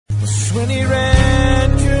When he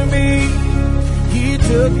ran to me, he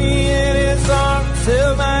took me in his arms,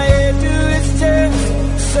 held my head to his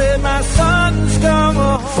chest, said, my son's come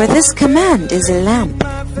home. For this command is a lamp,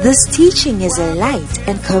 this teaching is a light,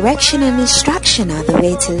 and correction and instruction are the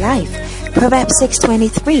way to life. Proverbs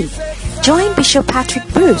 6:23. Join Bishop Patrick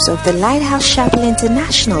Bruce of the Lighthouse Chapel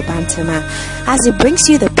International, Bantama, as he brings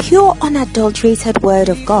you the pure, unadulterated Word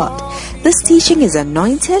of God. This teaching is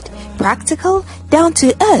anointed, practical, down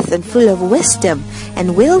to earth, and full of wisdom,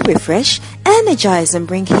 and will refresh, energize, and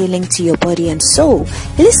bring healing to your body and soul.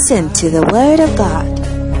 Listen to the Word of God.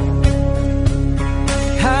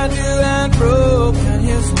 I knew I'd broken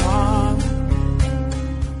his heart.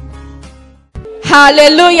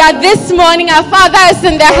 Hallelujah. This morning our Father is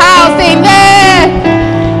in the house. Amen.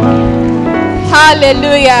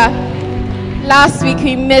 Hallelujah. Last week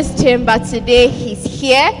we missed him, but today he's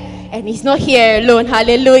here, and he's not here alone.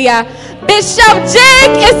 Hallelujah. Bishop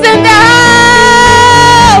Jake is in the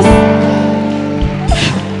house.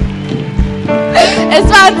 It's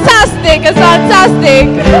fantastic. It's fantastic.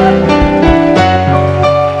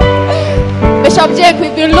 Bishop Jake,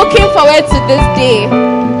 we've been looking forward to this day.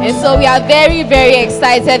 And so we are very, very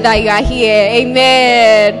excited that you are here.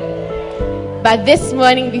 Amen. But this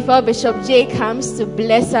morning, before Bishop Jake comes to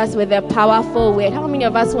bless us with a powerful word, how many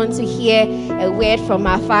of us want to hear a word from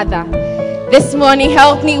our Father? This morning,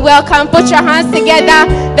 help me welcome, put your hands together,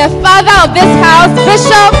 the Father of this house,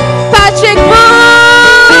 Bishop Patrick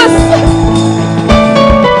Bruce.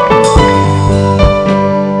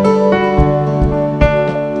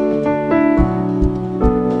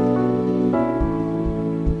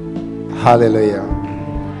 Hallelujah.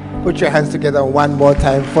 Put your hands together one more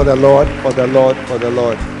time for the Lord, for the Lord, for the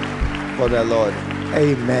Lord, for the Lord.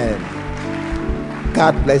 Amen.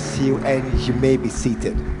 God bless you, and you may be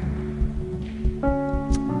seated.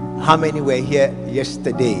 How many were here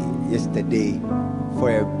yesterday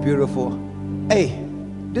for a beautiful... Hey,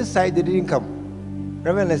 this side they didn't come.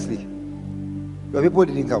 Reverend Leslie, your people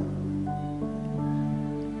didn't come.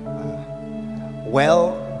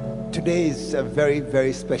 Well, today is a very,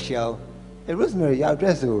 very special... Hey, Rosemary, your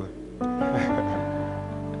address. You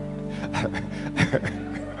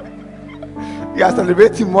are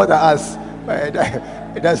celebrating more than us, but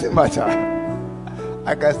it doesn't matter.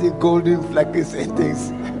 I can see golden flecks and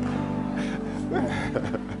things.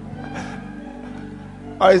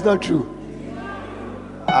 Oh, it's not true.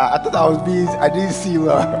 I thought I was being... I didn't see you.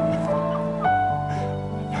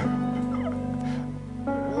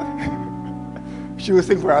 She will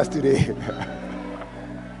sing for us today.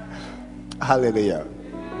 Hallelujah.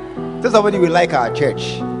 Does somebody will like our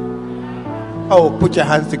church? Oh, put your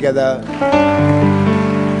hands together.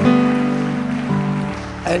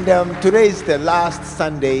 And today is the last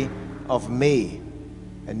Sunday of May.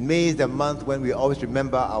 And May is the month when we always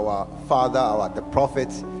remember our father, the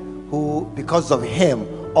prophet, who, because of him,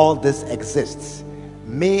 all this exists.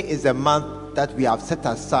 May is a month that we have set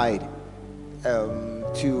aside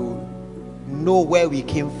to know where we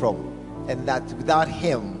came from, and that without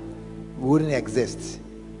him, we wouldn't exist.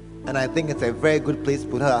 And I think it's a very good place to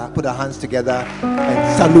put our hands together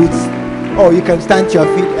and salute. Oh, you can stand to your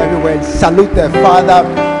feet everywhere and salute the Father,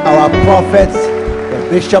 our prophet, the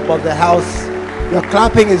bishop of the house. Your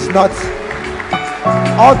clapping is not...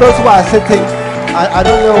 All those who are sitting, I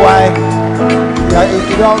don't know why.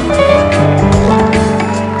 You don't...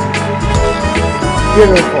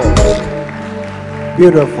 Beautiful.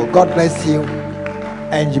 Beautiful. God bless you.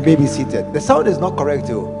 And you may be seated. The sound is not correct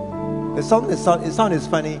too. The sound is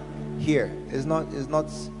funny here. It's not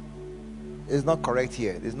correct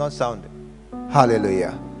here. It's not sound.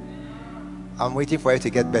 Hallelujah. I'm waiting for it to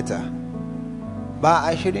get better. But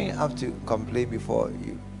I shouldn't have to complain before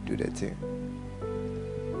you do the thing.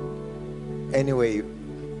 Anyway,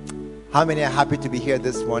 how many are happy to be here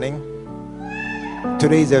this morning?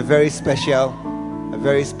 Today is a very special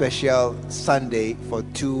Sunday for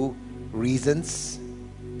two reasons.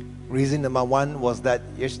 Reason number one was that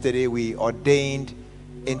yesterday we ordained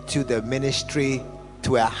into the ministry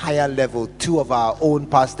to a higher level two of our own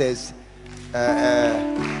pastors.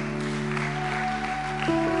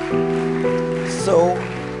 So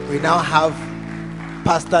we now have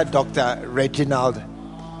Pastor Dr. Reginald.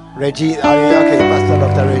 Reggie, okay, Pastor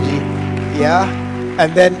Dr. Reggie. Yeah.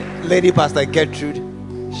 And then Lady Pastor Gertrude.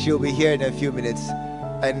 She'll be here in a few minutes.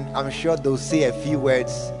 And I'm sure they'll say a few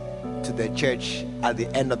words to the church at the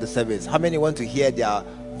end of the service. How many want to hear their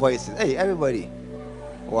voices? Hey, everybody.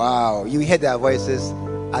 Wow. You hear their voices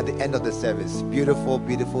at the end of the service. Beautiful,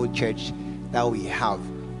 beautiful church that we have.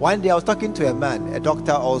 One day I was talking to a man, a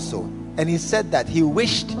doctor also, and he said that he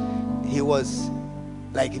wished he was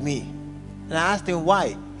like me. And I asked him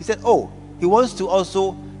why. He said, oh, he wants to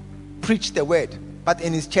also preach the word. But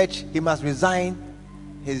in his church, he must resign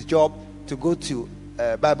his job to go to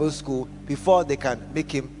Bible school before they can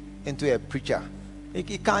make him into a preacher.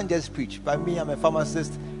 He can't just preach. But me, I'm a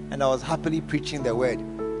pharmacist, and I was happily preaching the word.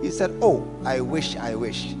 He said, oh, I wish.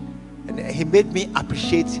 And he made me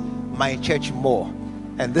appreciate my church more.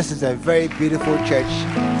 And this is a very beautiful church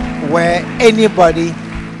where anybody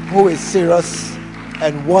who is serious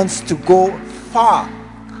and wants to go far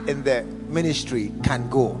in the ministry can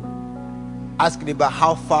go. Ask neighbor,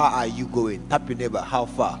 how far are you going? Tap your neighbor, how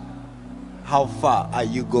far? How far are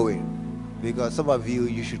you going? Because some of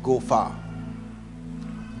you should go far.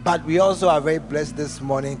 But we also are very blessed this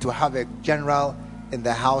morning to have a general in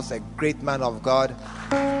the house, a great man of God.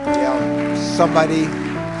 Somebody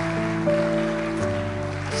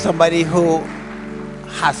who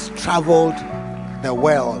has traveled the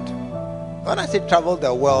world. When I say traveled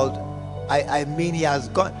the world, I mean he has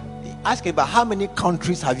gone. Ask him about how many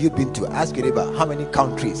countries have you been to? Ask him about how many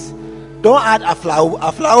countries. Don't add Aflao.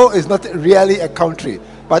 Aflao is not really a country,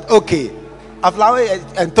 but okay. Aflao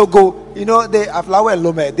and Togo, they Aflao and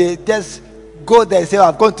Lome, they just go there and say, oh,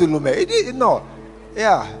 I've gone to Lome. No,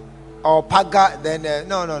 yeah, or Paga. Then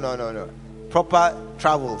no. Proper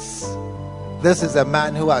travels. This is a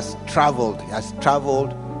man who has traveled. He has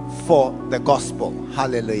traveled for the gospel.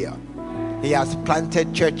 Hallelujah. He has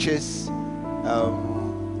planted churches.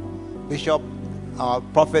 Bishop, our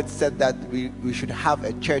prophet, said that we should have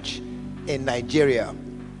a church in Nigeria,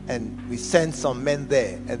 and we sent some men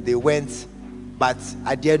there, and they went, but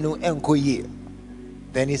Adianu Enkoye.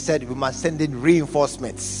 Then he said we must send in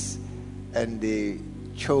reinforcements, and they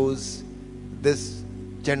chose this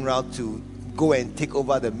general to go and take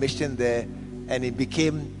over the mission there, and it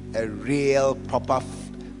became a real, proper,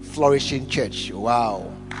 flourishing church.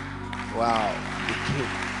 Wow.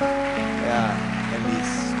 And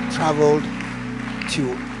he's traveled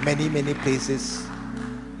to many places.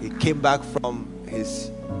 He came back from his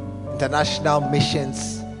international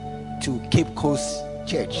missions to Cape Coast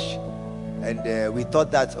Church, and we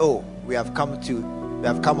thought that we have come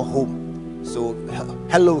home. So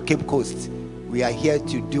hello Cape Coast, we are here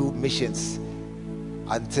to do missions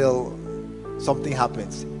until something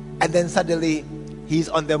happens, and then suddenly he's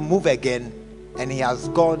on the move again, and he has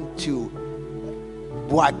gone to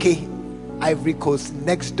Buake, Ivory Coast,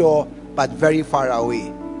 next door, but very far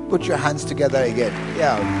away. Put your hands together again.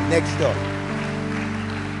 Yeah, next door.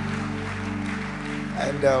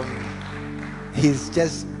 And he's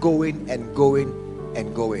just going, and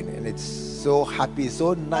it's so happy,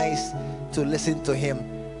 so nice to listen to him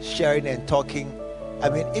sharing and talking. I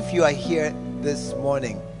mean, if you are here this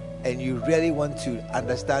morning and you really want to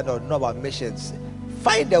understand or know about missions,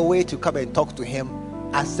 find a way to come and talk to him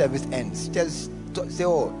as service ends. Just say,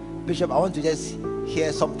 oh, Bishop, I want to just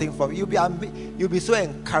hear something from you. You'll be so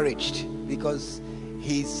encouraged because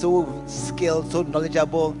he's so skilled, so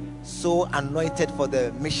knowledgeable, so anointed for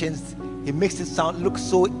the missions. He makes it look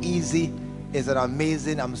so easy. It's an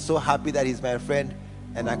amazing. I'm so happy that he's my friend,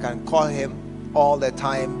 and I can call him all the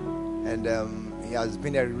time. And he has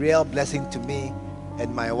been a real blessing to me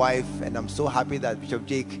and my wife. And I'm so happy that Bishop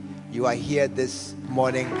Jake, you are here this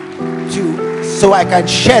morning too, so I can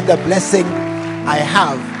share the blessing I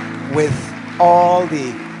have with all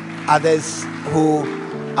the others who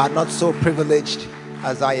are not so privileged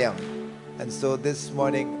as I am. And so this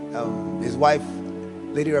morning, his wife,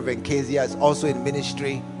 Lady Reverend Kezia, is also in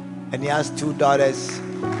ministry, and he has 2 daughters.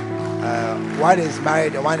 One is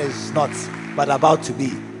married and one is not, but about to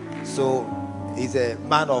be. So he's a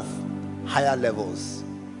man of higher levels.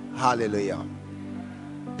 Hallelujah.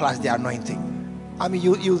 Plus the anointing. I mean,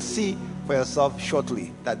 you'll see for yourself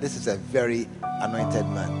shortly that this is a very anointed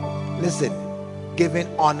man. Listen, giving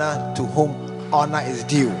honor to whom honor is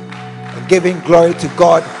due, and giving glory to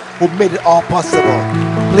God who made it all possible.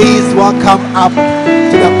 Please welcome up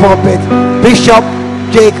to the pulpit Bishop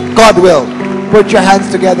Jake Godwill. Put your hands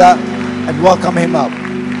together and welcome him up.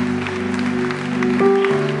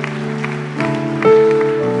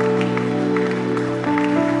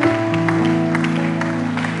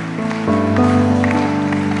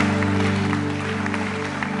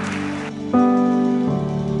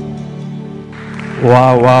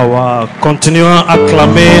 Waouh. Continuons à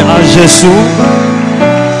acclamer à Jésus.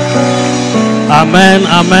 Amen.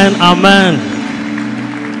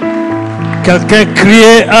 Quelqu'un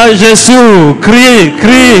crie à Jésus. Crie.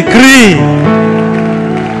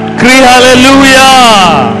 Crie Alléluia.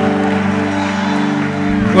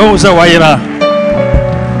 Où vous voyez là?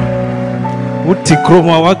 Où tu crois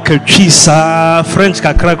moi que tu sais French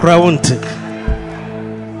kakra won't.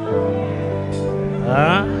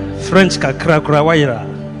 French kakra waira.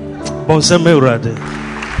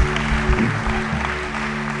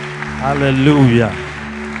 Hallelujah.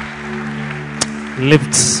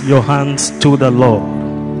 Lift your hands to the Lord.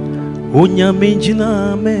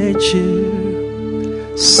 Unyamijina mechi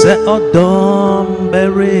se odom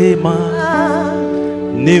berema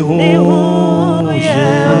nihu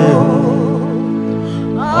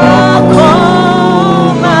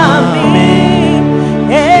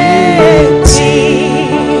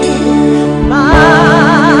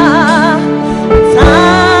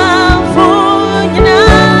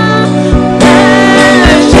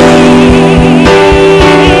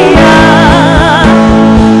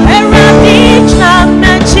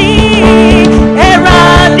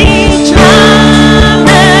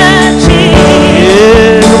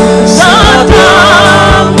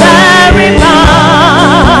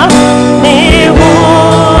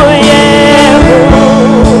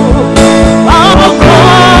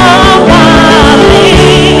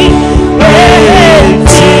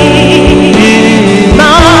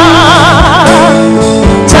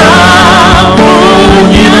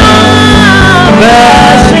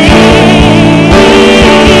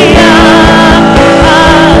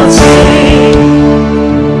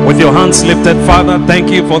lifted. Father, thank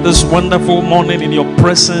you for this wonderful morning in your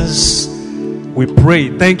presence. We pray,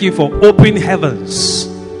 thank you for open heavens.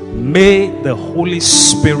 May the Holy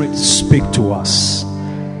Spirit speak to us,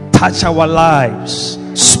 touch our lives,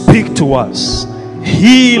 speak to us,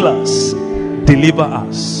 heal us, deliver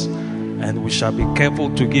us, and we shall be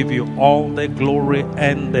careful to give you all the glory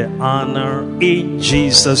and the honor in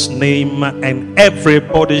Jesus' name. And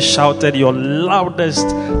everybody shouted your loudest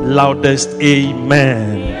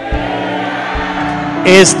amen.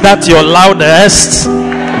 Is that your loudest?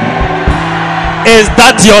 Is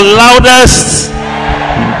that your loudest?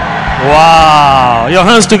 Wow. Your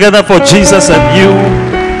hands together for Jesus, and you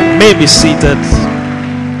may be seated.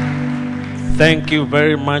 Thank you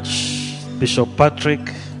very much, Bishop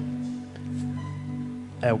Patrick.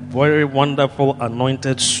 A very wonderful,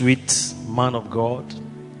 anointed, sweet man of God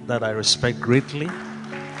that I respect greatly.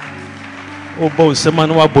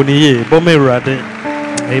 Amen.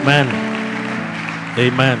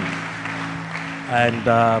 Amen. And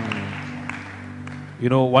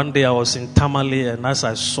one day I was in Tamale, and as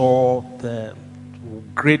I saw the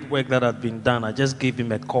great work that had been done, I just gave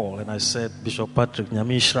him a call and I said, Bishop Patrick,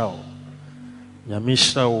 Nyamishrao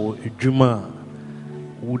Juma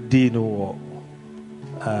Udino,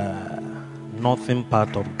 northern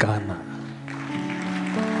part of Ghana.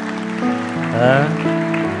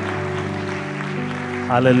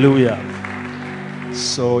 Hallelujah.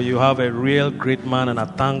 So you have a real great man, and I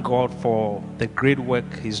thank God for the great work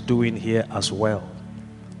he's doing here as well.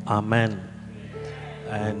 Amen.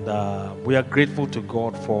 And we are grateful to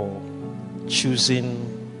God for choosing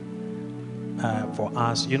for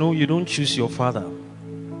us. You know, you don't choose your father.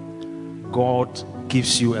 God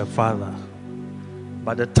gives you a father.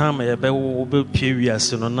 By the time you be period,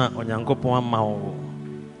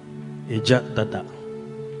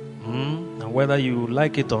 and whether you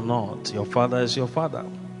like it or not, your father is your father.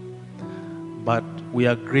 But we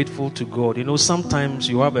are grateful to God. You know, sometimes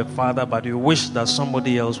you have a father, but you wish that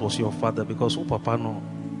somebody else was your father, because papa no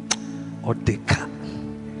or deka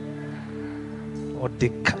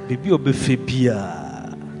bibi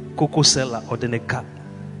obefebia koko sella or deneka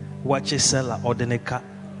wache sella or deneka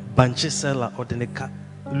banche sella or deneka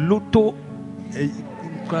luto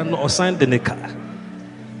or sign deneka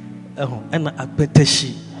and a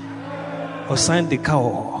peteshi or sign the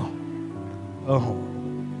cow.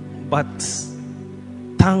 But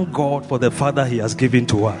thank God for the Father He has given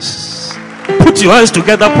to us. Put your hands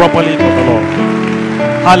together properly for the Lord.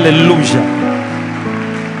 Hallelujah.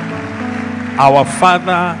 Our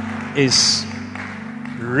Father is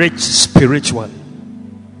rich spiritually.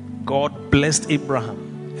 God blessed Abraham,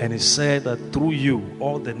 and He said that through you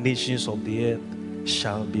all the nations of the earth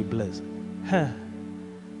shall be blessed.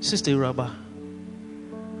 Sister Rabba,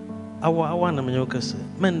 I want to say,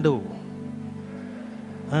 Mendo,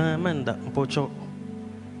 Menda, Pocho,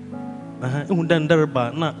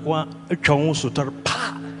 Undanderba, not what a chong sutar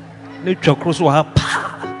pa, nature cross wa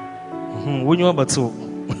pa. When you are about so,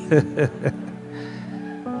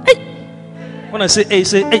 when I say, hey,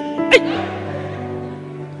 say, hey.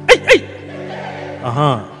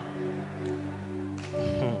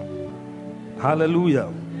 Hallelujah.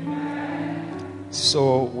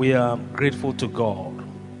 So we are grateful to God.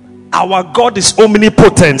 Our God is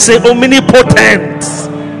omnipotent. Say omnipotent.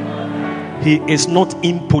 He is not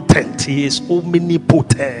impotent. He is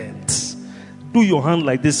omnipotent. Do your hand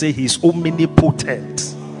like this. Say He is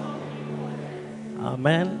omnipotent.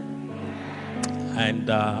 Amen. And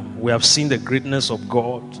we have seen the greatness of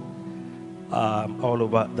God all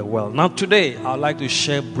over the world. Now, today, I'd like to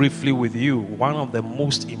share briefly with you one of the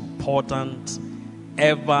most important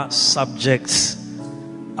ever subjects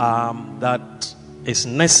that is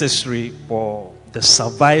necessary for the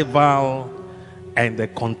survival and the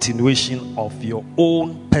continuation of your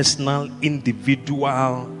own personal,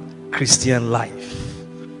 individual Christian life.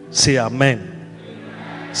 Say amen.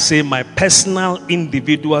 Say, my personal,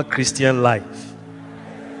 individual Christian life.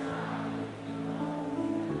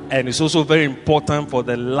 And it's also very important for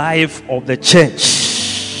the life of the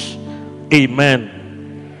church. Amen.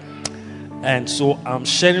 And so I'm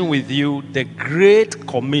sharing with you the Great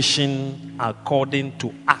Commission according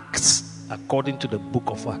to Acts, according to the book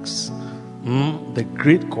of Acts. The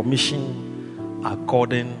Great Commission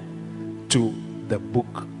according to the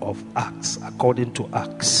book of Acts, according to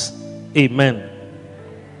Acts. Amen.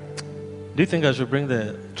 Do you think I should bring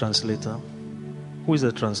the translator? Who is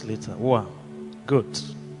the translator? Wow. Good.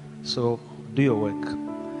 So do your work.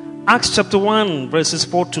 Acts chapter 1 verses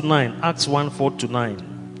 4 to 9. Acts 1 4 to 9.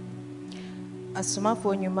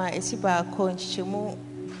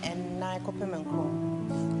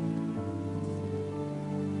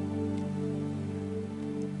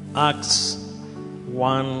 Acts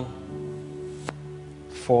 1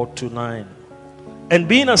 4 to 9. And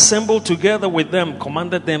being assembled together with them,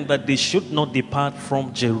 commanded them that they should not depart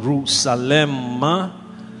from Jerusalem,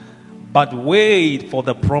 but wait for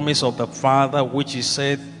the promise of the Father, which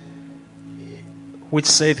said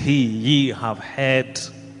he, ye have heard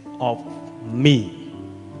of me.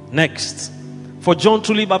 Next. For John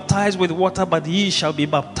truly baptized with water, but ye shall be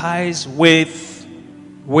baptized with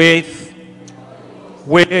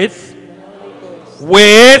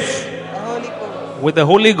the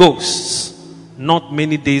Holy Ghost. Not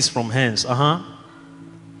many days from hence.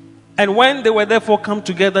 And when they were therefore come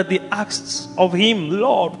together, they asked of him,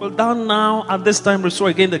 Lord, will thou now at this time restore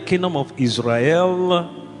again the kingdom of Israel?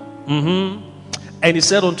 And he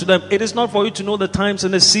said unto them, it is not for you to know the times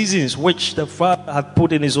and the seasons which the Father hath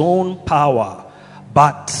put in his own power.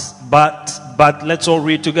 But, let's all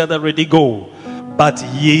read together, ready, go. But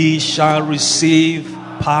ye shall receive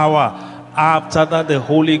power after that the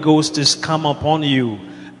Holy Ghost is come upon you.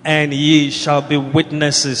 And ye shall be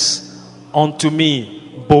witnesses unto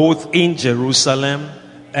me, both in Jerusalem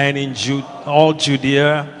and in all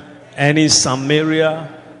Judea and in Samaria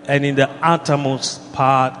and in the uttermost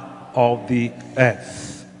part of the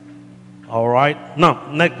earth. All right.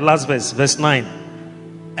 Now, last verse, verse 9.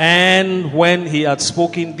 And when he had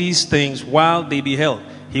spoken these things, while they beheld,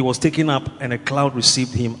 he was taken up, and a cloud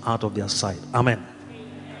received him out of their sight. Amen.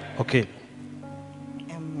 Okay.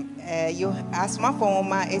 You ask my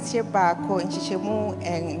former it's your back in Chichemu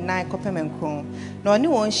and nine copemenco. No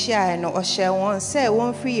new one share no share one say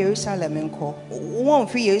one free Jerusalem and co. One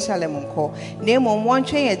free Jerusalem and co. Name on one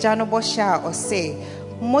train a Janobo share or say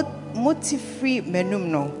multi free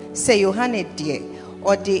menumno. Say Johanne dear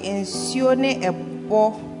or the insione a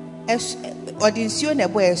bo or the insione a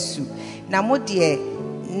boesu. Namo dear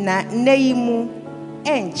na neimu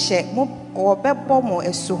enche mo or bebomo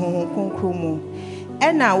a suhun kunkrumu.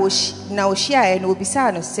 And now Oshia and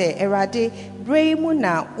Obisano say, Erade, Braymu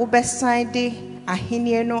na Ubeside,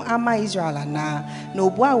 Ahinie no Ama Israel na, no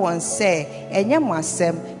boy one say, and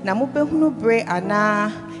Yamasem, Namubehunu Bray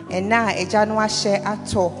ana, and na a Janua share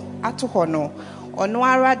atohono, or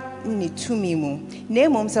Noara ni tumimu.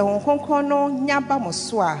 Namum se Honkono, Nyaba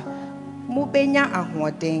Moswa, Mubenya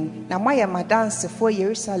Ahwading, Namaya Madanse for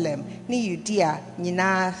Jerusalem, ni Judea,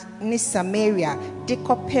 Nina, ni Samaria,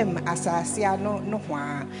 Dikopem, Asasiano, no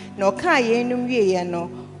one, no Kayenum Yeno,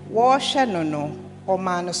 Washa no, or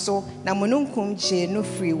Manoso, Namununkum Je, no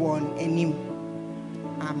free one, and him.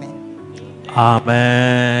 Amen.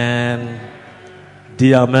 Amen.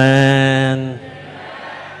 Dear man.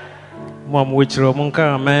 Mom, which Romunka,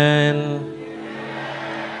 amen.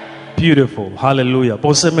 Beautiful. Hallelujah.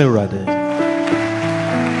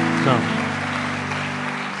 Now,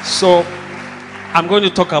 so I'm going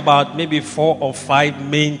to talk about maybe 4 or 5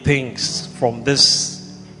 main things from this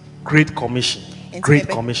Great Commission. Great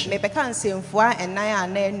Commission.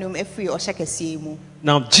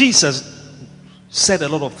 Now, Jesus said a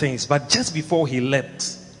lot of things, but just before he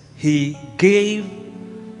left, he gave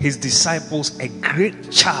his disciples a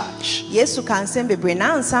great charge.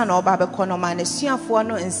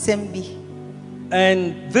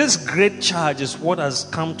 And this great charge is what has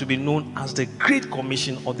come to be known as the Great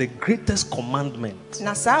Commission, or the greatest commandment.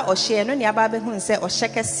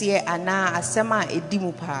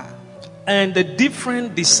 And the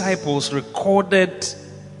different disciples recorded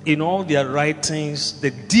in all their writings the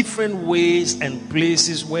different ways and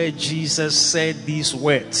places where Jesus said these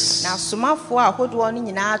words. Na somafo ahodoɔ no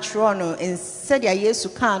nyinaa atwerɛ no nsɛdeɛ Yesu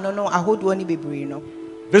kaa no no ahodoɔ no bebree no.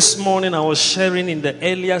 This morning I was sharing in the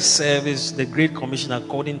earlier service the Great Commission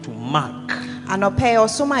according to Mark. Anɔpɛ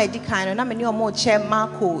ɔsoma edi kan no na me ne ɔmo kyɛ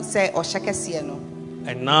Marko sɛ ɔhyɛ kɛseɛ no.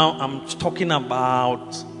 And now I'm talking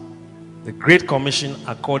about the Great Commission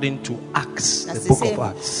according to Acts, the book of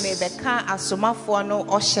Acts.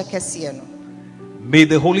 May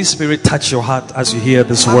the Holy Spirit touch your heart as you hear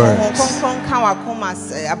this word.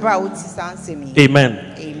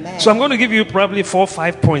 Amen. Amen. So I'm going to give you probably 4 or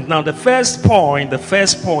 5 points. Now the first point,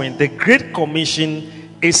 the Great Commission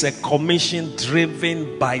is a commission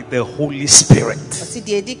driven by the Holy Spirit.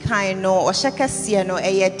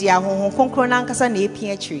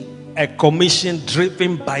 A commission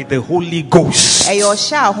driven by the Holy Ghost.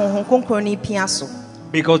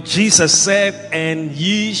 Because Jesus said, and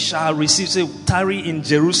ye shall receive, say, tarry in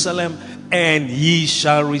Jerusalem, and ye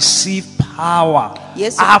shall receive power.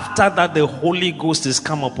 Yes, after that the Holy Ghost is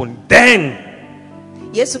come upon. Then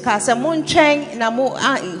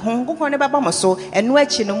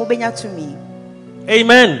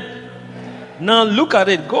amen. Now look at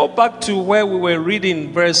it. Go back to where we were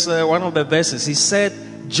reading verse one of the verses. He said,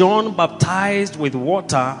 John baptized with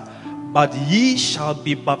water, but ye shall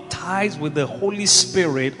be baptized with the Holy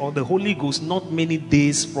Spirit or the Holy Ghost not many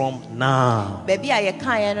days from now.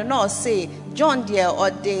 John dear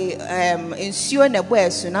or the ensure na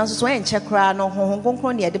boesu na so enche kra no honhom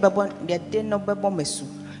konkron ne de no bebomesu.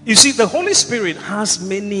 You see, the Holy Spirit has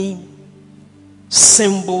many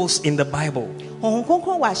symbols in the Bible. Honhom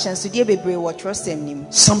konkron wa hyansude bebre wo trosem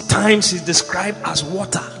nim. Sometimes he's described as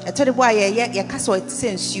water. Etode bo ye kasa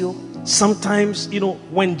ensuo. Sometimes,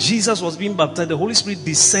 when Jesus was being baptized, the Holy Spirit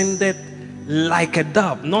descended like a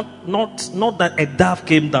dove. Not that a dove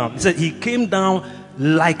came down. He said he came down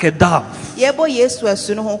like a dove.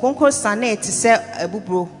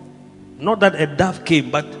 Not that a dove came,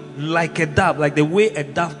 but like a dove, like the way a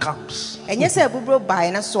dove comes.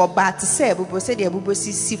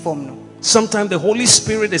 Sometimes the Holy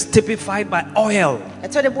Spirit is typified by oil.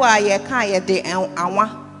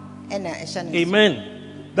 Amen.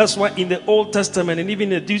 That's why in the Old Testament and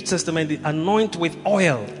even in the New Testament, they anoint with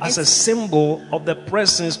oil as a symbol of the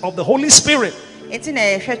presence of the Holy Spirit.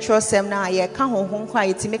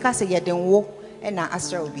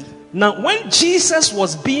 Now, when Jesus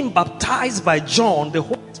was being baptized by John, the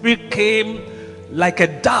Holy Spirit came like a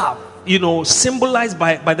dove, symbolized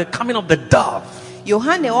by the coming of the dove.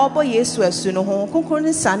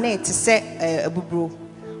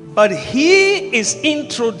 But Jesus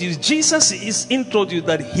is introduced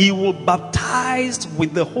that he will baptize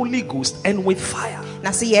with the Holy Ghost and with fire.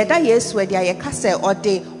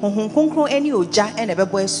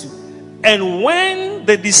 And when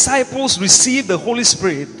the disciples received the Holy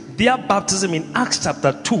Spirit, their baptism in Acts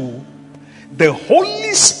chapter 2, the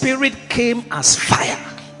Holy Spirit came as fire.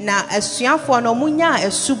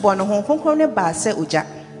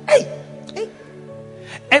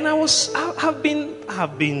 And I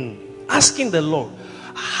have been asking the Lord,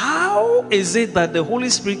 how is it that the Holy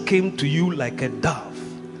Spirit came to you like a dove,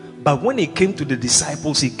 but when he came to the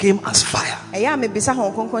disciples, he came as fire? Can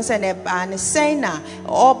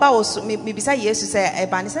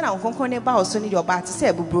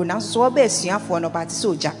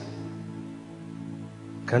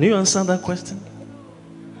you answer that question?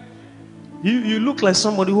 You look like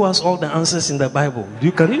somebody who has all the answers in the Bible.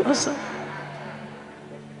 Can you answer?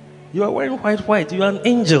 You are wearing white. You are an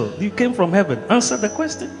angel. You came from heaven. Answer the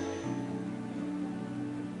question.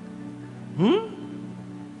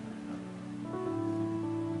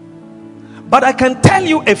 But I can tell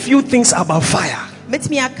you a few things about fire.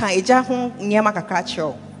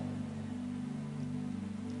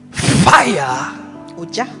 Fire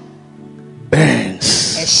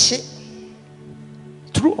burns.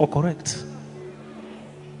 True or correct?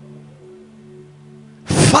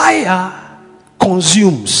 Fire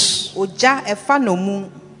consumes.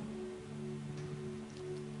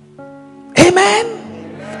 Amen.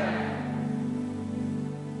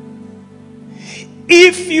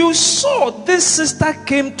 If you saw this sister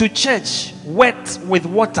came to church wet with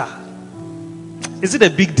water, is it a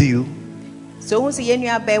big deal?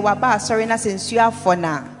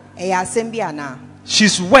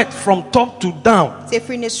 She's wet from top to down.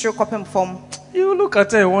 You look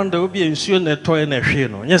at her and wonder, yes,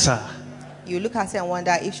 sir. You look at her and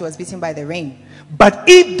wonder if she was beaten by the rain. But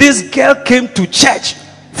if this girl came to church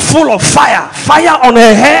full of fire on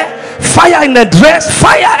her hair, fire in her dress,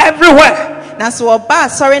 fire everywhere,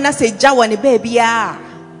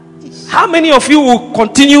 How many of you will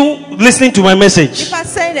continue listening to my message? Nipa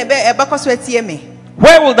sɛn na ɛbɛkɔ so atie me.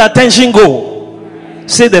 Where will the attention go?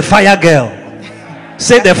 Say the fire girl.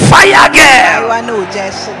 Say the fire girl. Ayiwa na ogya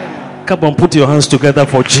ɛhye no. Come on, put your hands together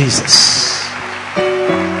for Jesus.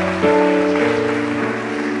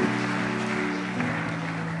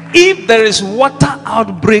 If there is water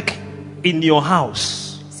outbreak in your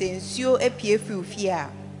house, Sɛ nsuo apue firi fie a,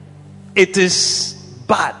 it is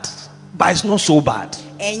bad, but it's not so bad.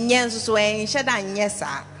 ɛnyɛ nso so ɛnhyɛ da nyɛ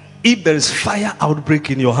saa. If there is fire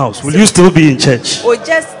outbreak in your house, will you still be in church?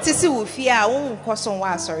 Ogya ti si wo fie a wonkɔ so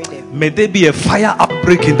wɔ asɔre dɛm. May there be a fire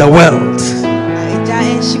outbreak in the world. Agya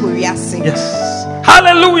ɛnhye wɔ wiase. Yes.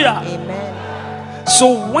 Hallelujah. Amen.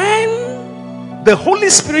 So when the Holy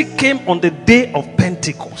Spirit came on the day of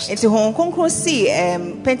Pentecost, Nti Honhom Kronkron si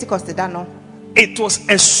Pentecost da no. it was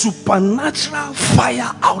a supernatural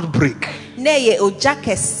fire outbreak. Na ɛyɛ ogya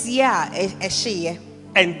kɛseɛ a ɛhyeeɛ.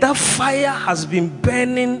 And that fire has been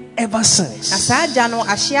burning ever Na since saa agya no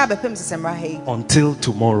ahye abɛpem sesɛmmra ha yi. until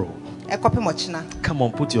tomorrow. Ɛkɔpem ɔkyena. Come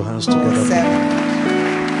on, put your hands together. Sɛ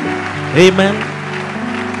Amen.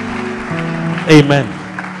 Amen.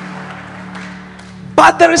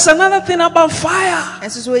 But there is another thing about fire.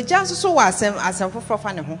 ɛnso so ogya nso so wɔ asɛm foforɔ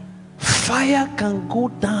fa ne ho. Fire can go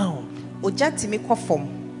down. Ogya tumi kɔ fam.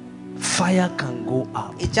 Fire can go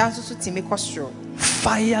up. Ogya nso so tumi kɔ soro.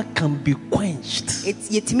 Fire can be quenched.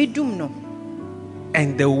 Yɛtumi dum no.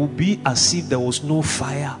 And there will be as if there was no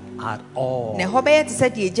fire at all. Na ɛhɔ bɛyɛ te sɛ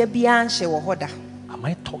deɛ egya biara nhyɛ wɔ hɔ da. Am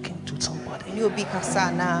I talking to somebody? Ne obi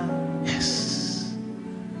kasa na. Yes.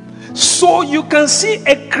 So you can see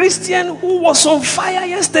a Christian who was on fire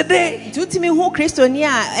yesterday. Nti wotumi hu Kristoni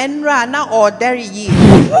a ɛnra na ɔɔdɛre yie.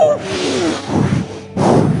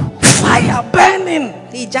 Fire burning.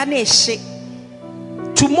 Ne egya na ehye.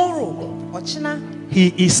 Tomorrow, Ɔkyena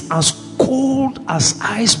he is as cold as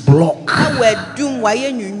ice block. na wɔadum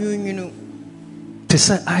wayɛ nwunwunwunu To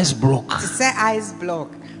say ice block. te sɛ ice block.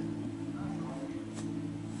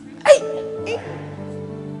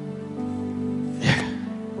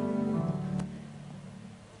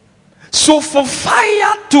 So for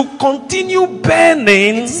fire to continue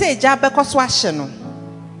burning, Nti sɛ egya bɛkɔ so ahye no,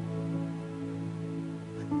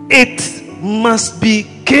 it must be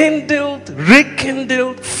kindled,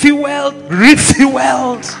 rekindled, fueled,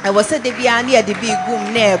 refueled. ɛwɔ sɛ da biara ne yɛde bi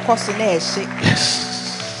gum na ɛkɔ so na ɛhye.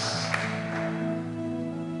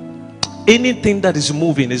 Anything that is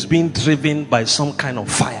moving is being driven by some kind of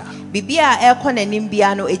fire. Biribi a ɛkɔ n'anim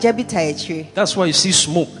biara no egya bi ta akyire. That's why you see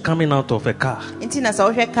smoke coming out of a car. Nti na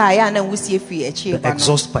sɛ wohwɛ kaa yɛ a na nwusie firi akyire ba no.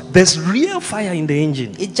 Exhaust pipe. There's real fire in the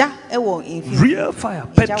engine. Egya ɛwɔ mfimfini. Real fire.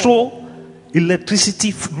 Petrol,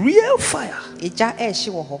 electricity, real fire. Egya ɛhye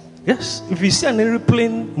wɔ hɔ. Yes. If you see an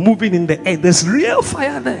airplane moving in the air, there's real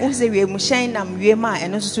fire there. Wohu sɛ wiemhyɛn nam wiem a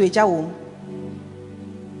ɛno nso so egya wɔ mu.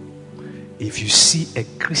 If you see a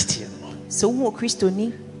Christian Sɛ wohu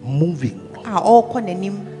Kristoni moving, a ɔrekɔ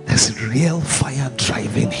n'anim, there's real fire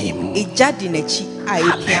driving him. egya di n'akyi a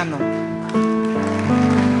ɛpia no.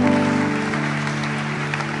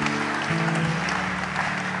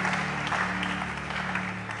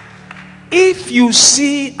 If you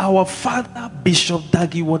see our father Bishop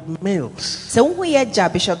Dagiward Mills Sɛ wohu yɛ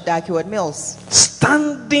agya Bishop Darkwood Mills,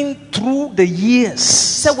 standing through the years,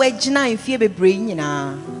 sɛ wagyina mfie bebree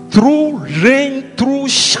nyinaa, through rain, through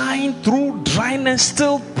shine, through dryness,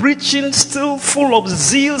 still preaching, still full of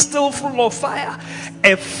zeal, still full of fire.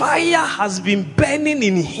 A fire has been burning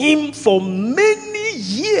in him for many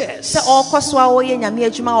years. sɛ ɔrekɔ so a ɔyɛ nyame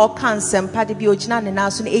adwuma a ɔka nsɛmpa de bi ogyina ne nan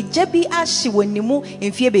so no, egya bi ahye wɔ ne mu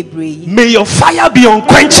mfie bebree yi. May your fire be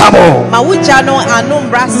unquenchable. Ma wo gya no ano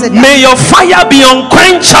mmra se da. May your fire be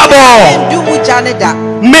unquenchable. Ɛndu wo gya ne da.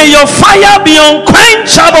 May your fire be Ndu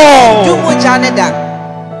unquenchable. wo gya ne da.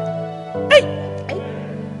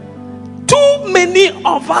 Too many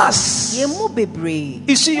of us. Yɛn mu bebree.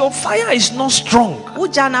 You see, your fire is not strong. Wo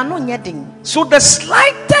gya no ano nyɛ den. So the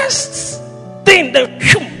slightest thing,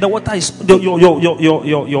 the water is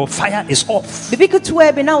your fire is off. Bibi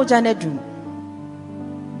ketewa bi na wo gya no adum.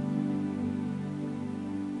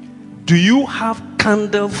 Do you have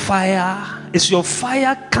candle fire? Is your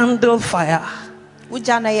fire candle fire? Wo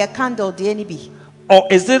gya no yɛ candle deɛ ne bi. Or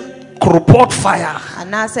is it Kropot fire?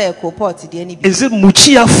 Anaasɛ yɛ Kropot deɛ ne bi. Is it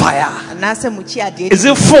Muchia fire? Anaasɛ mukyia deɛ ne Is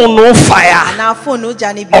bi. it Fono fire? Anaa phone wo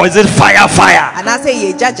gya no bi. Or is it fire? Anaasɛ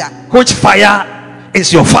yɛ gyagya. Which fire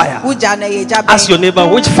is your fire? Wo gya no yɛ gya Ask your bɛn. neighbor,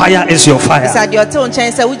 which fire is your fire? Bisa deɛ ɔte wo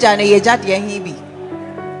nkyɛn sɛ wo gya no yɛ gya deɛ he bi.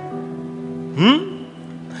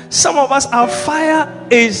 Some of us, our fire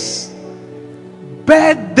is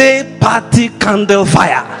birthday party candle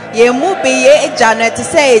fire. Ye mu be ye eja no te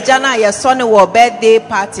say eja na ye so ne wo birthday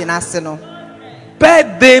party na se no.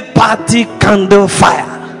 Birthday party candle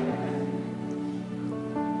fire.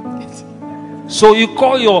 So you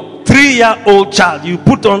call your 3-year-old child, you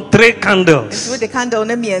put on 3 candles. With the candle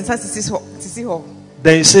na miensa sisi ho.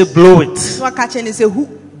 Then you say blow it. So I catch and say who?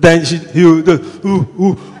 Then you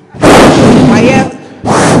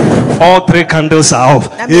all 3 candles are off.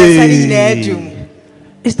 Hey.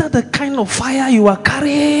 Is that the kind of fire you are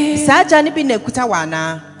carrying?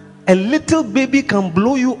 A little baby can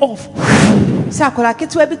blow you off.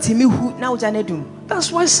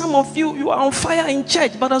 That's why some of you are on fire in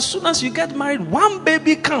church, but as soon as you get married, one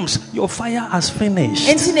baby comes, your fire has finished.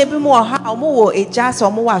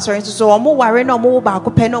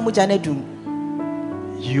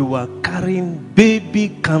 You are carrying baby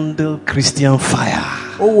candle Christian fire.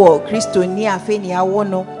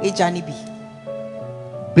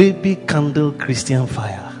 Baby candle Christian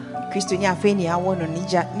fire.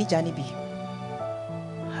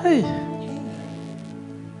 Hey.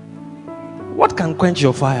 What can quench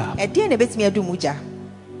your fire?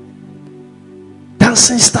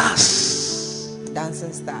 Dancing stars.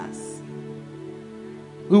 Dancing stars.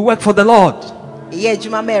 We work for the Lord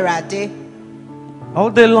all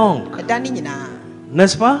day long.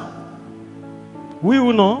 N'est-ce pas? Oui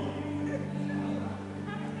ou non?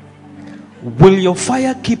 Will your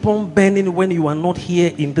fire keep on burning when you are not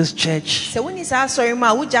here in this church?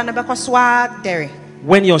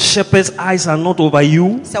 When your shepherd's eyes are not over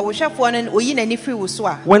you?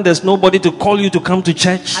 When there's nobody to call you to come to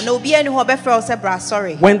church?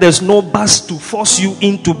 When there's no bus to force you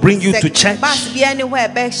in to bring you to church?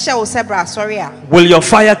 Will your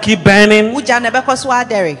fire keep burning?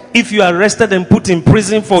 If you are arrested and put in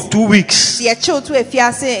prison for 2 weeks,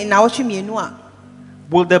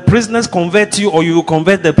 will the prisoners convert you or you will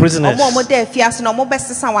convert the prisoners?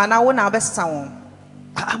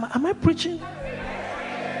 Am I preaching?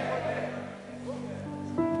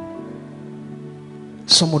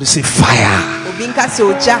 Somebody say fire.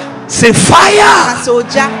 Say fire.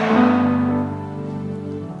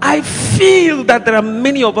 I feel that there are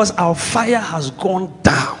many of us, our fire has gone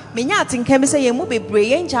down. We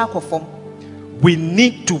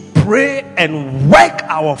need to pray and work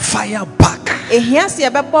our fire back.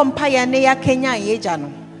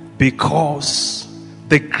 Because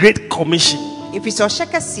the Great Commission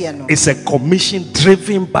is a commission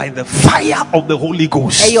driven by the fire of the Holy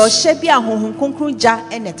Ghost.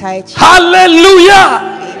 Hallelujah.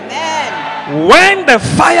 Amen. When the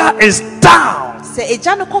fire is down,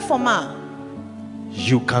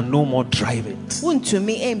 you can no more drive it.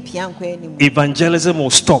 Evangelism will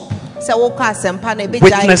stop.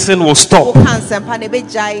 Witnessing will stop.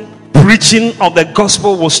 Preaching of the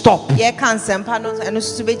gospel will stop.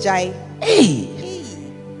 Hey.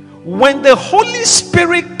 When the Holy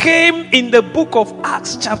Spirit came in the book of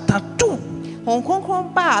Acts chapter 2, one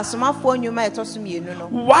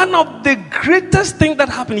of the greatest things that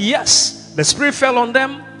happened, yes, the Spirit fell on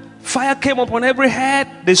them, fire came upon every head,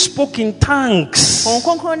 they spoke in tongues.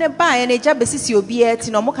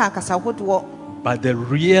 But the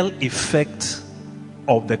real effect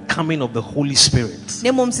of the coming of the Holy Spirit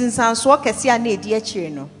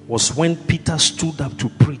was when Peter stood up to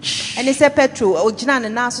preach. He preached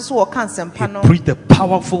the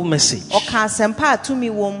powerful message,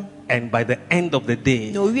 and by the end of the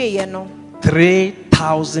day,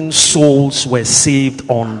 3,000 souls were saved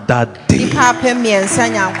on that day.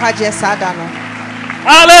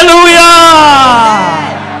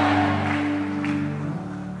 Hallelujah!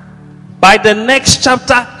 By the next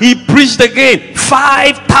chapter, he preached again.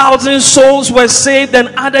 5,000 souls were saved and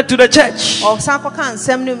added to the church.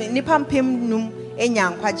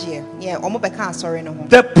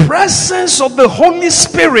 The presence of the Holy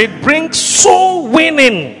Spirit brings soul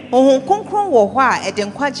winning.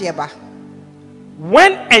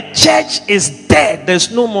 When a church is dead,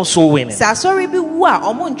 there's no more soul winning. There's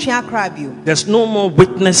no more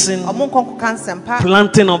witnessing,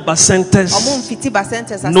 planting of centers,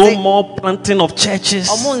 no more planting of churches,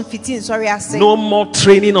 no more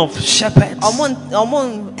training of shepherds,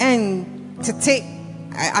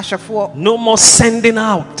 no more sending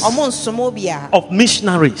out of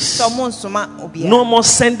missionaries, no more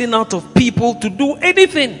sending out of people to do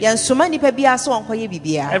anything. Everybody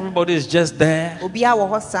is just there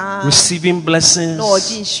receiving blessings.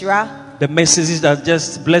 The messages that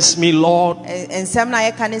just bless me, Lord, I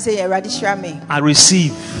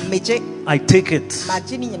receive, I take it,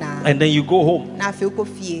 and then you go home.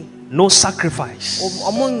 no sacrifice. But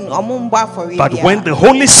But when the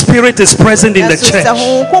Holy Spirit is present in the church,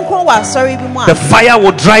 the fire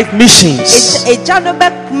will drive missions.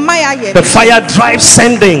 The fire drives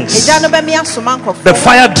sendings. The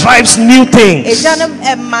fire drives new things,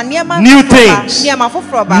 new things,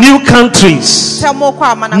 new countries,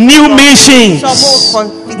 new missions,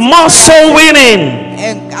 more soul winning.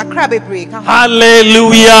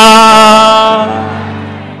 Hallelujah.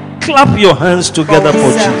 Clap your hands together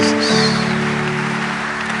for Jesus.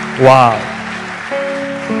 Wow.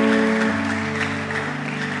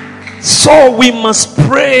 So we must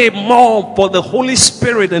pray more for the Holy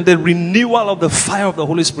Spirit and the renewal of the fire of the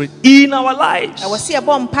Holy Spirit in our lives.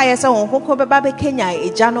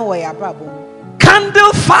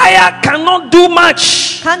 Candle fire cannot do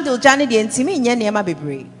much.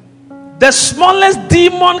 The smallest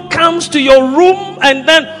demon comes to your room and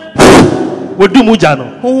then we do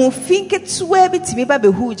mujano.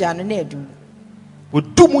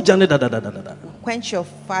 Quench your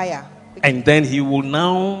fire. And then he will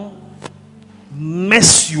now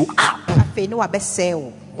mess you up.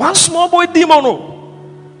 One small boy demon.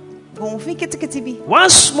 One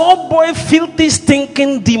small boy filthy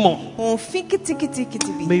stinking demon.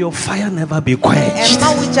 May your fire never be quenched.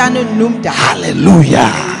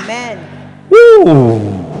 Hallelujah. Amen.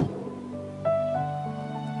 Woo.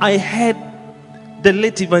 I heard the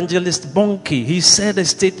late evangelist Bonke. He said a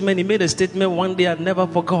statement. He made a statement one day I never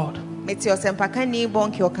forgot.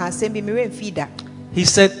 He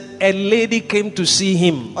said a lady came to see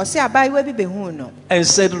him and said,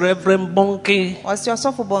 Reverend Bonke,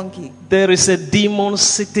 there is a demon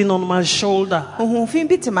sitting on my shoulder.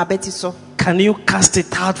 Can you cast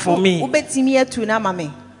it out for me?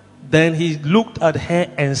 Then he looked at her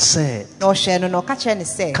and said,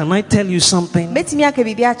 can I tell you something?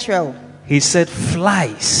 He said,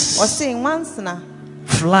 flies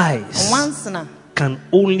can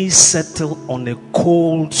only settle on a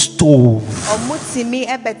cold stove.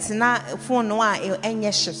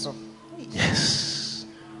 Yes.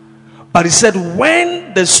 But he said,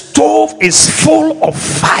 when the stove is full of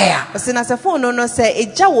fire,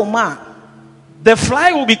 the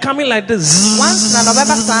fly will be coming like this.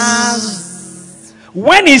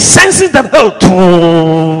 When he senses that,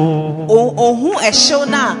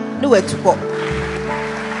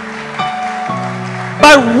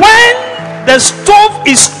 but when the stove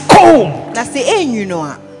is cold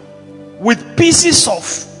with pieces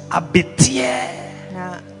of abetia,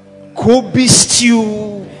 Kobe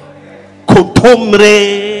stew,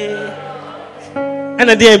 kotomre, and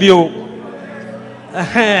a debut.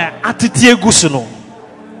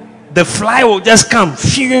 The fly will just come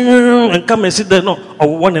and come and sit there. No, oh,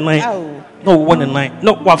 1 and 9. No, 1 and 9.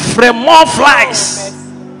 No, what frame more flies.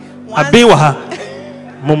 Abewa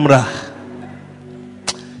Mumra.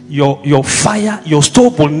 Your fire, your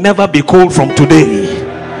stove will never be cold from today.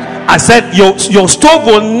 I said your stove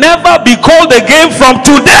will never be cold again from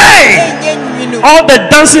today. All the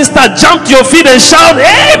dancing stars, jump to your feet and shout,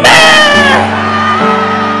 Amen.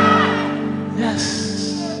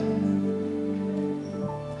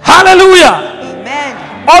 Hallelujah. Amen.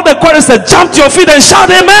 All the choristers jump to your feet and shout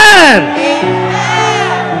Amen.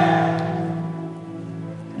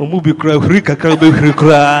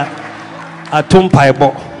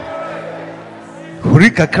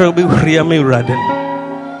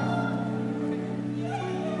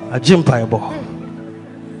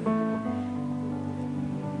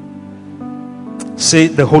 Say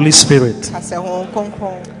the Holy Spirit.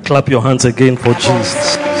 Clap your hands again for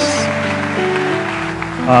Jesus.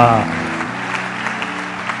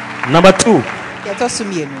 Number 2,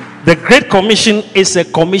 the Great Commission is a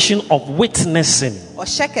commission of witnessing.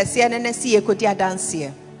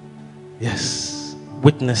 Yes,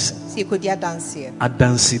 witnessing.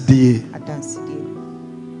 Adansidie.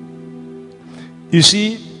 You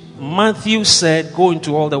see, Matthew said, go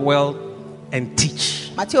into all the world and teach.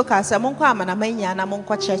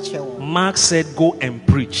 Mark said, go and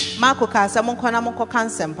preach. But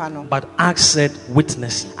Acts said,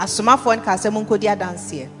 witness.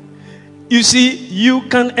 You see, you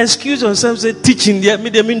can excuse yourself, say, teaching,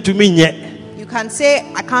 mean to me yet. You can say,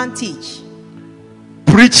 I can't teach.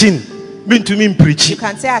 Preaching, mean to me preaching. You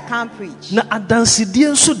can say, I can't preach. But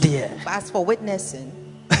as for witnessing,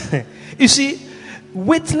 you see,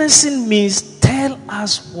 witnessing means tell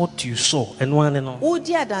us what you saw and one and all.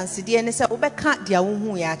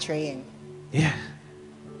 Yeah.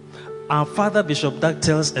 Our father Bishop Dag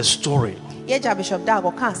tells a story.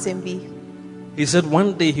 He said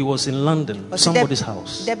one day he was in London, somebody's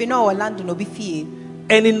house. And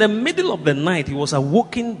in the middle of the night, he was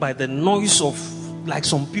awoken by the noise of like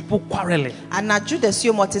some people quarreling. Anadwo da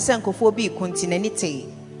suo mo te se nkofo bi kunti n'ani tee.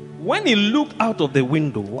 When he looked out of the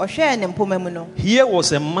window, Ohwe ne mpoma mu no. here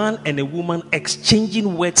was a man and a woman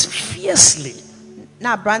exchanging words fiercely.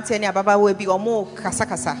 Na abrante ne ababawa bi omo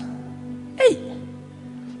kasa. Hey!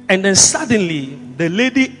 And then suddenly, the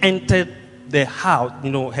lady entered the house,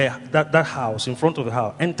 that house, in front of the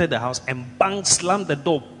house, entered the house and bang, slammed the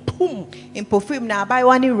door. Boom! Impofrim na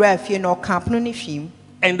abawa ni ref ye no kamp no ni hwim.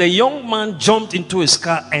 And the young man jumped into his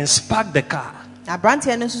car and sparked the car. Na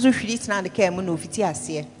abrante no so hwiri tena de car mu no fiti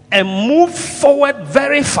ase. And moved forward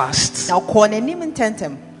very fast. Na ko n'anim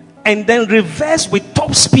ntentem. And then reversed with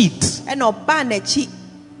top speed. E no ba na chi.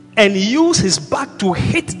 And used his back to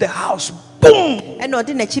hit the house. Boom! E no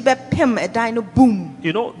de na chi be pem edan no boom.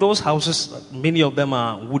 You know, those houses, many of them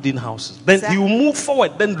are wooden houses. Then you move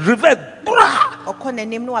forward, then reverse. O ko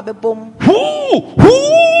n'anim no abebom. Whoo!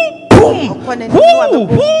 Whoo! Boom! Whoo! Whoo!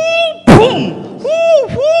 Boom! Whoo!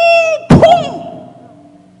 Whoo! Boom!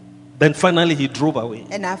 Then finally he drove away.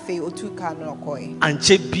 E na afi otu car no koi. And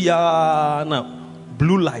chepia na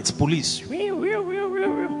blue lights, police,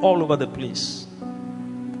 all over the place.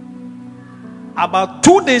 About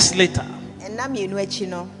 2 days later, E na mienu achi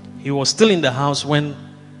no. he was still in the house when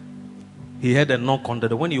he heard a knock on the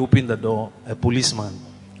door. When he opened the door, a policeman.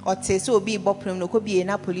 O te so obi boprim no ko bi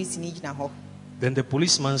na police ni gina ho. Then the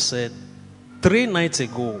policeman said, 3 nights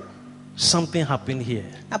ago, something happened here.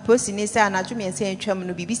 Na police ni say anadwo me nse ntwam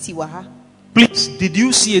no bibi si wa ha. Please, did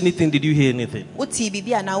you see anything? Did you hear anything? Wo ti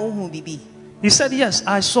bibi ana wo hu bibi. He said, yes,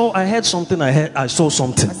 I heard something, I saw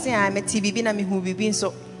something. I say I me ti bibi na me hu bibi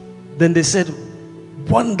nso. Then they said,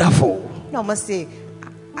 wonderful. No mo say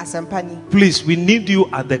asampani. Please, we need you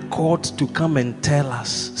at the court to come and tell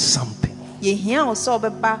us something. Ye hia o so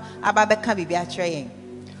beba aba beka bibi a kire yen.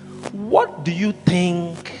 What do you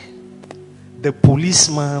think the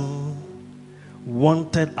policeman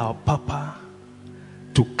wanted our papa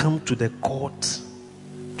to come to the court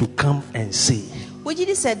to come and say? Wo ji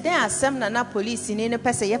di said den asem na police ni ne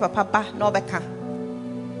pese ye papa ba na obeka.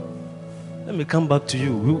 Let me come back to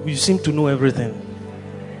you. You seem to know everything.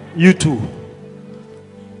 You too.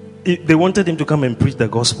 They wanted him to come and preach the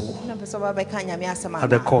gospel Na pese ba beka nyame asem at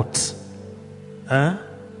the court. Huh?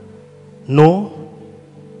 No.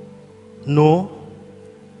 No.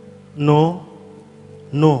 No.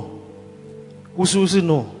 No. Usu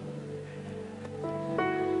no.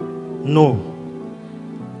 No.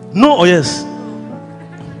 No or yes?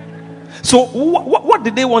 So what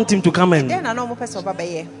did they want him to come and? Den na no mo pese ba be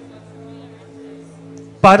ye.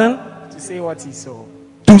 Pardon? To say what he saw.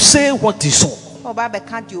 To say what he saw. Oba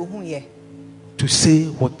beka di ohun ye. To say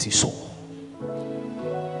what he saw.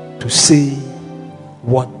 To say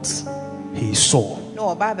what he saw. No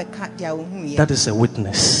oba beka di ohun ye. That is a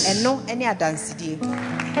witness. Eno ene adansidie.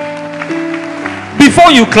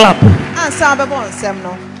 Before you clap, Ansa be bon nsem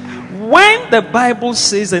no. when the Bible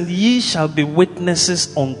says, and ye shall be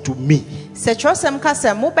witnesses unto me, Se trosem ka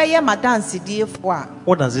se mo be ye madansidie fo a.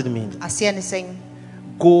 what does it mean? Ase ne sen.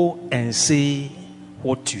 Go and say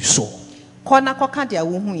what you saw. Kona koka di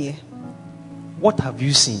ohun ye. What have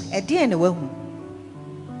you seen? E de ne wahu.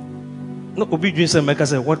 No, Obi Dwin said, Mecca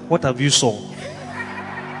said, what have you saw?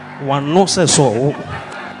 One no says so.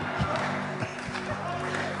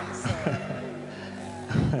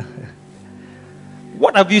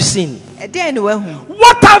 What have you seen? E de ne wahu.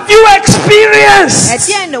 What have you E experienced?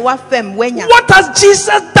 de ne wa fam wanya. What has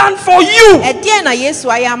Jesus done for you? E de na Yesu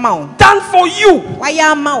ayama o. Done for you?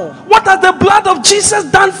 Wayama o. What has the blood of Jesus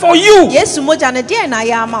done for you? Yesu moja ne de na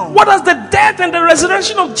ayama o. What has the death and the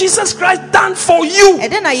resurrection of Jesus Christ done for you? E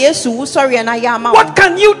de na Yesu wu sorry na ayama o. What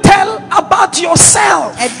can you tell about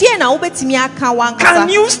yourself? E de na wo betimi aka wan Can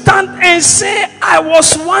kasa. you stand and say, I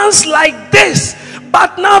was once like this,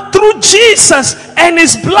 but now through Jesus and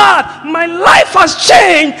his blood, my life has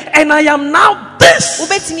changed and I am now this? Wo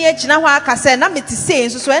betimi agina ho aka se na meti sei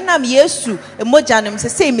nso so enam Yesu emoja nem se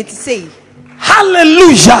sei meti sei.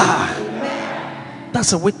 Hallelujah.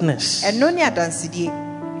 That's a witness. Eno ne adansidie.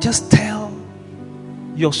 Just tell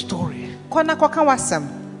your story. Kona koka wasam.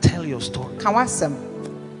 Tell your story. Ka wasam.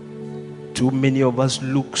 Too many of us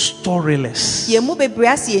look storyless. Ye mu bebre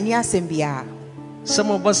ase eni asem bia.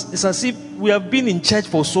 Some of us, it's as if we have been in church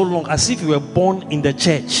for so long, as if we were born in the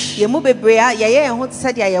church. Ye mu bebre a ye ye ho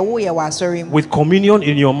tse dia ye wo ye wa asori mu. With communion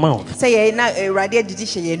in your mouth. Se ye na Awurade adidi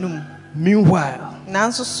hye ye num. Meanwhile,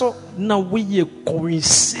 Nanso so now we are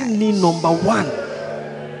coinciding number one.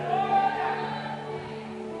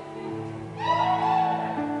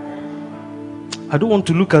 I don't want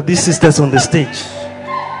to look at these sisters on the stage.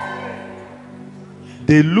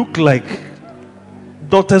 They look like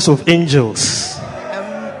daughters of angels.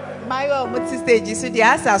 my moti stage so the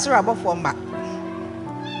answer so about for ma.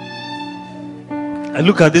 And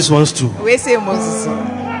look at these ones too. We say Moses.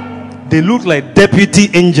 They look like deputy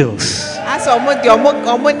angels.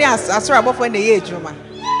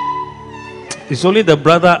 It's only the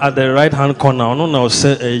brother at the right hand corner. I don't know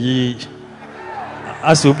say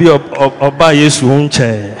as will be oba Yesu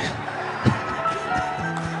unche.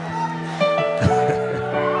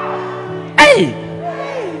 Hey!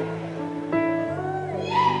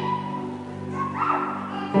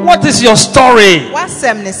 What is your story? What's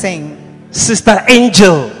Sam saying? Sister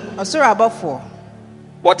Angel.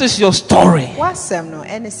 What is your story? What's Sam no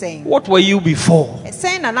anything? What were you before?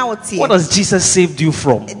 What has Jesus saved you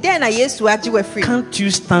from? Can't you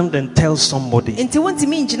stand and tell somebody?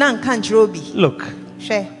 Look.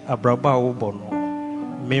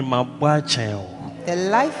 The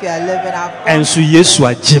life you are living out. And so Yesu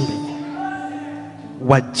ajimi.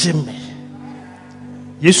 Wajimi.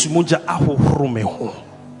 Yesu muja ahohoro me ho.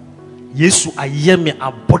 Yesu ayemi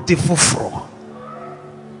abode foforo.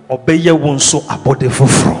 Obeye wonso abode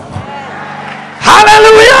foforo.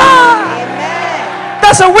 Hallelujah! Amen.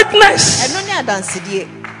 That's a witness.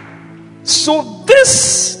 So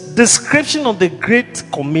this description of the Great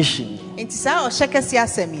Commission,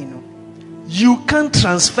 you can't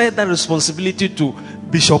transfer that responsibility to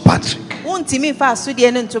Bishop Patrick.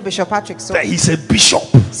 That he's a bishop.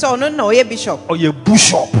 So no, you're bishop. Or you're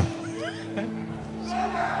bishop.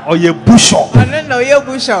 Or you're bishop. No, you're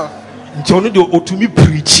bishop.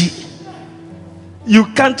 You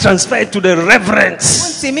can't transfer it to the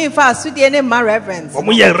reverends. Reverence.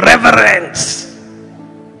 You're reverends.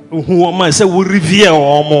 Who am I say we revere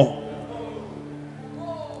or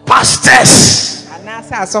pastors.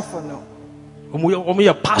 We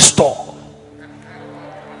are pastor.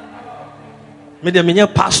 Me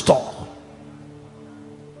pastor.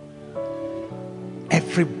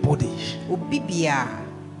 Everybody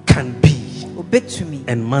can be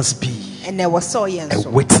and must be a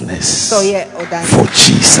witness for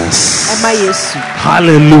Jesus.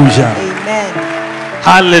 Hallelujah. Amen.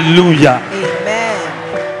 Hallelujah.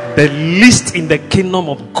 Amen. The least in the kingdom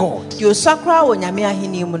of God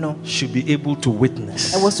should be able to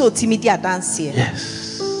witness.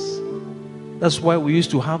 Yes. That's why we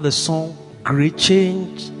used to have the song, great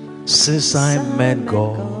change since I met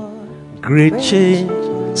God. Great change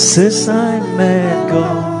since I met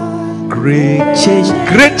God. Great change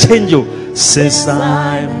since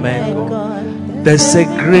I met God. There's a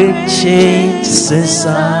great change since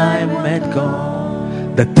I met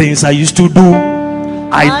God. The things I used to do,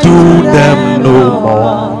 I do them no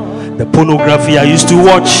more. The pornography I used to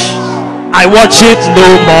watch, I watch it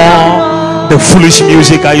no more. The foolish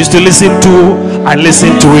music I used to listen to, I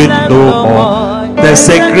listen to it no more. There's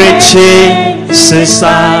a great change since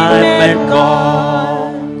I met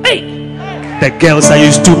God. Hey! The girls I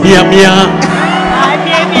used to I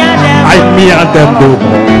meet them no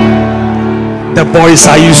more. The boys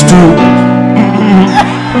I used to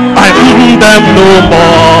I meet them no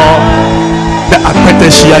more. The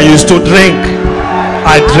appetition I used to drink,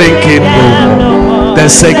 I drink it no more.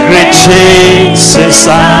 There's a great change since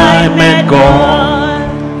I met God.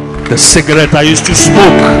 The cigarette I used to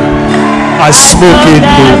smoke, I smoke it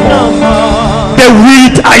no more. The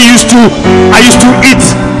weed I used to eat,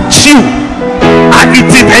 chew, I eat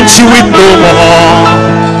it and chew it no more.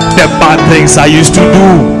 The bad things I used to do,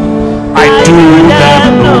 I do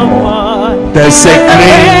them no more. There's a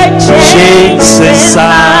great change since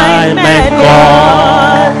I met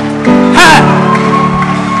God. Ha!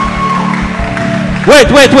 Wait.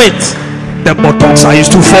 The buttocks I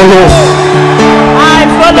used to follow, I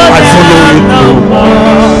follow it no more.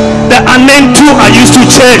 The anentu I used to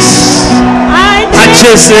chase, I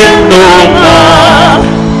chase it no more.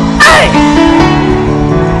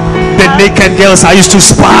 The naked girls I used to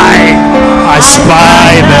spy, I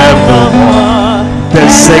spy them no more.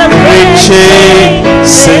 There's a great change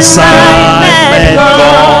since I met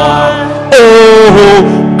God. Oh,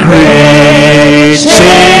 great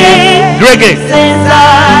change. Reggae. Since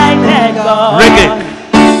I met God. Reggae.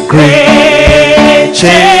 Great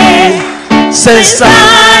change since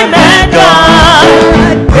I met God.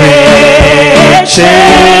 Great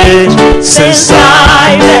change since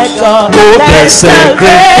I met God. Oh, there's a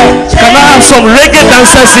great change. Can I have some reggae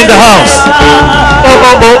dancers in the house? Oh.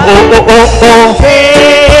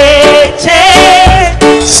 Great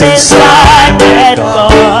change since I met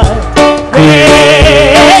God.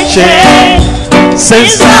 Great change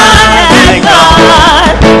since I met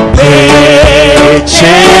God. Great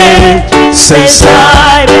change since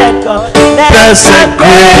I met God. There's a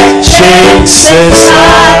great change since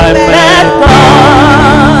I met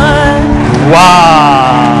God.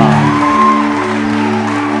 Wow.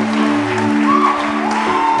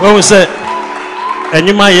 say, and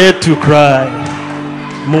you might hear to cry.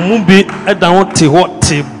 Mumumbi, I don't want to what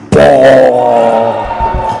to ball.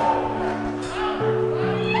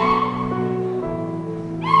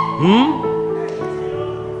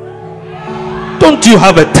 Don't you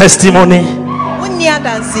have a testimony?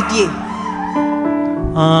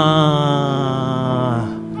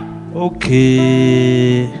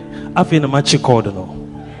 Okay. I feel a match called no.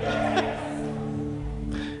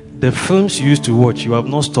 The films you used to watch, you have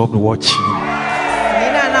not stopped watching.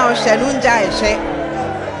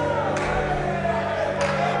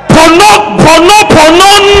 Porno,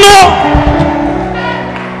 no.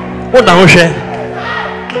 What now,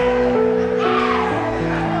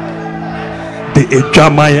 the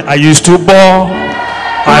drama I used to bore,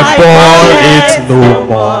 I bore it no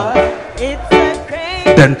more.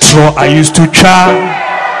 Then throw I used to try,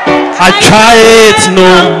 I try it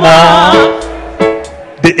no more.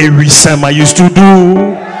 The erisem I used to do,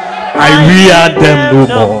 I read them no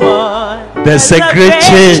more. There's a great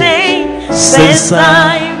change since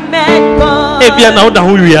I met God. If you know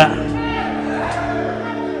who we are.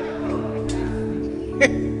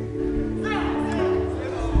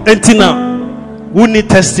 And now, who need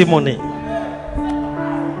testimony?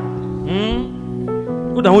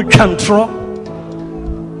 Who don't can throw?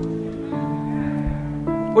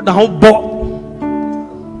 Who don't bought?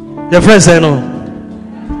 Your friends say no.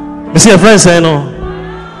 You see your friends say no.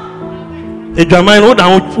 If your mind who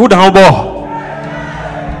don't bought?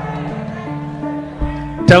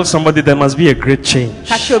 Tell somebody there must be a great change.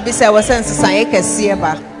 And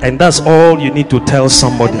that's all you need to tell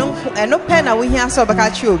somebody.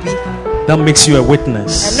 That makes you a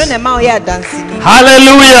witness.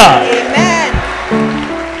 Hallelujah. Amen.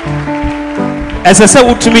 As I said,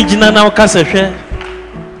 what to me, Jina now, Kasha,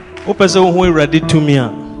 who person who is ready to me,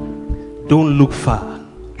 don't look far.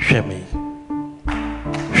 Share me.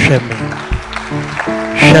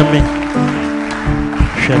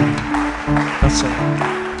 That's all.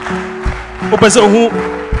 Who person who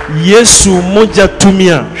Yesu moja to me,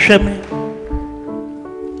 share me.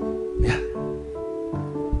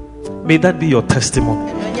 May that be your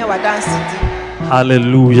testimony.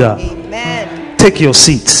 Hallelujah. Amen. Take your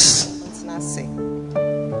seats.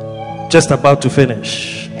 Just about to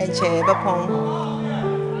finish.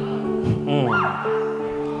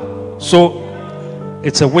 So,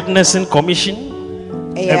 it's a witnessing commission.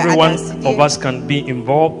 Every one of us can be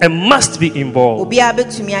involved and must be involved. Number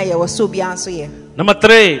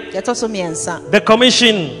 3, the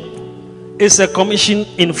commission is a commission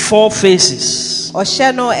in 4 phases.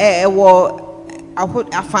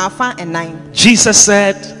 Jesus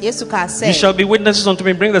said, "You shall be witnesses unto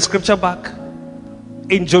me." Bring the scripture back.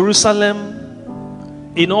 In Jerusalem,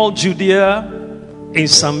 in all Judea, in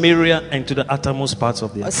Samaria, and to the uttermost parts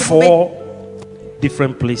of the earth. 4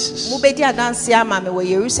 different places.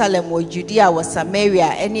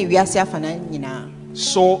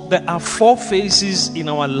 So there are 4 phases in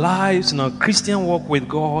our lives, in our Christian walk with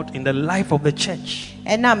God, in the life of the church.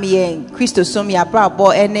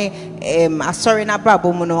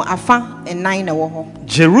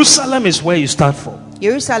 Jerusalem is where you start from.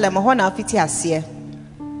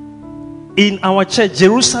 In our church,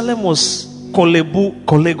 Jerusalem was Kolebu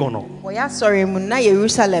Kolegono.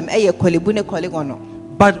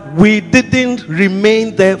 But we didn't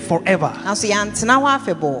remain there forever.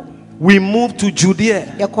 We moved to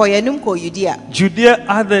Judea. Judea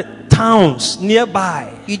are the towns nearby.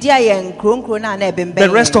 The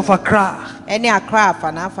rest of Accra. And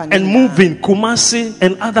moved in Kumasi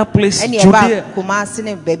and other places. Judea.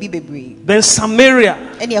 Then Samaria.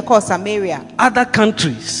 Other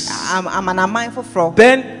countries.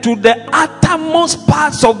 Then to the uttermost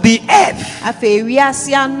parts of the earth.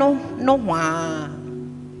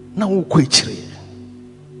 Now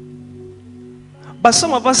but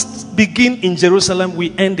some of us begin in Jerusalem,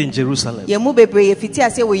 we end in Jerusalem.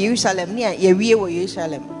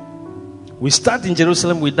 We start in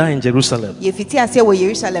Jerusalem, we die in Jerusalem. May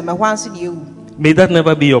that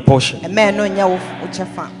never be your portion.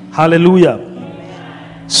 Hallelujah.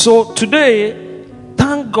 So today,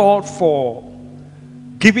 thank God for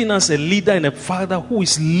giving us a leader and a father who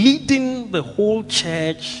is leading the whole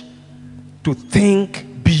church to think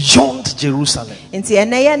beyond Jerusalem.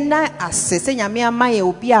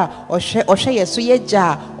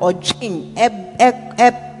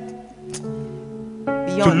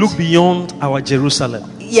 To look beyond our Jerusalem.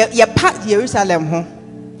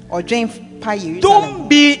 Don't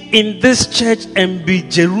be in this church and be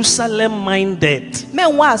Jerusalem minded.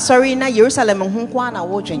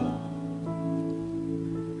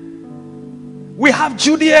 We have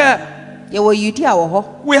Judea. Yɛwɔ Judea wɔ hɔ.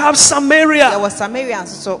 We have Samaria Yɛwɔ Samaria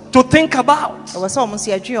nso so. to think about. Ɛwɔ sɛ ɔmo nso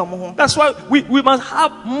yɛdwene ɔmo ho. That's why we must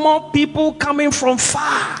have more people coming from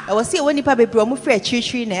far. Ɛwɔ sɛ yɛwɔ nipa bebree ɔmo firi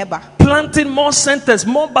akyirikyiri na ɛba. Planting more centers,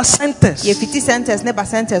 more bus centers, Yɛfiti centers ne ba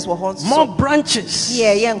centers wɔ hɔ nso more so. branches.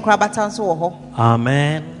 Yɛ nkorabata nso wɔ hɔ.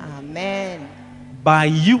 Amen. Amen. By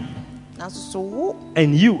you Nanso so wo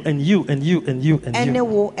and you and you and you and you and ɛne you.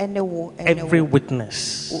 wo ɛne wo ɛne Every wo.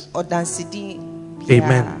 witness. Ɔdansedi.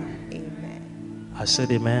 Amen. Amen. I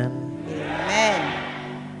said amen. Amen.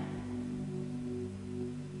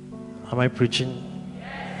 Am I preaching?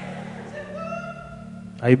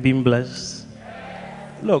 Are you being blessed?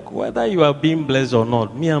 Look, whether you are being blessed or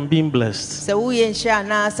not, me, I'm being blessed. Sɛ woyɛ nhyira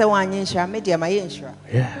anaa sɛ woanyɛ nhyira, me deɛ mayɛ nhyira.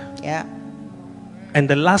 Yeah. Yeah. And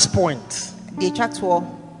the last point, Deɛ twa toɔ,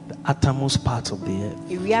 the uttermost part of the earth.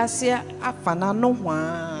 ewiase afa n'ano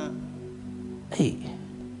hwaa. Hey.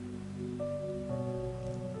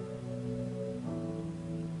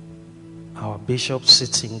 Our bishop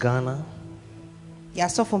sits in Ghana,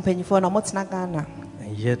 Yɛasɔfo mpanyinfoɔ na ɔmotena Ghana.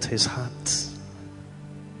 and yet his heart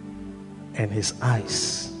and his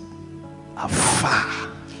eyes are far,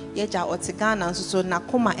 Yɛgya ɔte Ghana nso so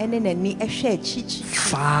n'akoma ɛne n'ani ɛhwɛ akyirikyiri.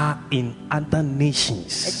 far in other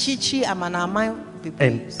nations Akyirikyiri amanaman bebree.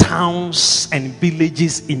 and towns and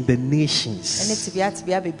villages in the Ɛne nations tibia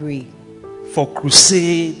bebree. for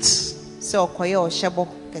crusades, Sɛ ɔkɔyɛ ɔhyɛbɔ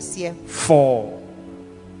kɛseɛ. for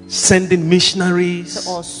sending Sɛ missionaries,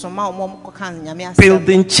 ɔsoma ɔmo kɔka nyame asɛm.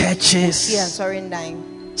 building Sie churches, nsɔrendan.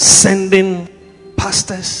 sending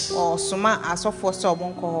pastors Ɔsoma asɔfoɔ sɛ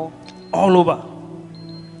ɔmo nkɔ hɔ. all over.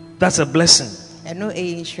 That's a blessing. Ɛno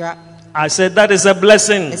ɛyɛ nhyira. I said that is a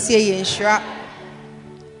blessing. Ɛsi ɛyɛ nhyira.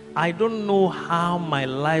 I don't know how my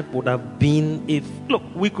life would have been if, look,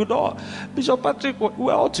 we could all, Bishop Patrick, we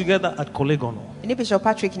were all together at Kolegono. Ɛne Bishop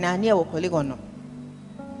Patrick na ani ɛwɔ Kolegon no.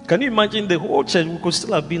 Can you imagine the whole church? We could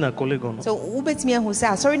still have been at Kolegono. So wobɛtumi ahu sɛ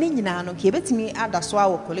asɔre ne nyinaa no kɛ yɛbɛtumi ada so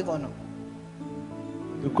awɔ Kolegon no.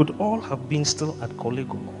 We could all have been still at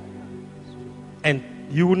Kolegono. And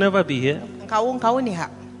you would never be here. Nka wo ni ha.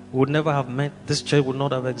 We would never have met. This church would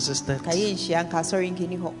not have existed. Ka yɛ nhyia nka asɔre nke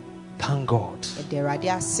ni hɔ. Thank God. Ɛde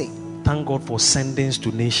Awurade ase. Thank God for sendings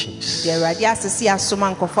to nations. Ɛde Awurade ase si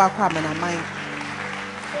asoma nkɔfo akɔ amanaman.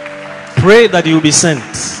 Pray that you will be sent.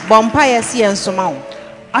 Bɔ mpaeɛ si yɛ nsoma wo.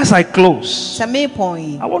 As I close, Sɛ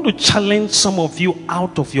mepɔn yi, I want to challenge some of you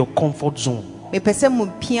out of your comfort zone. mepɛ sɛ mo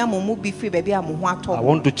pia mo mu bi firi baabi a mo ho atɔ. I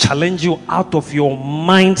want to challenge you out of your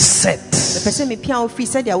mindset. Mepɛ sɛ mepia wo firi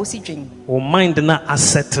sɛdeɛ wosi dwen. O mind na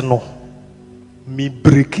asset no. Me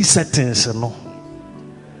breaki settings no.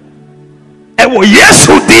 Ewo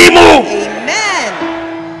Yesu dimo. Amen.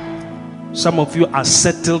 Some of you are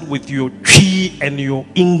settled with your tree and your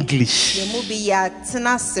English. Yɛ mu bi yɛ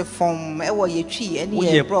atena se fam ɛwɔ yɛ twi ɛne We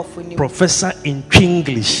yɛ are brɔfo ni. professor in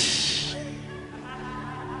English.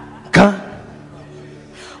 Ka?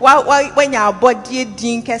 Wanya abɔdeɛ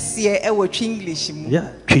din kɛseɛ ɛwɔ twi English mu. Yeah,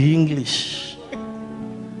 tree English.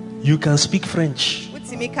 You can speak French.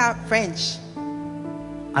 Wotumi ka French.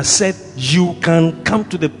 I said you can come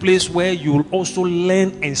to the place where you will also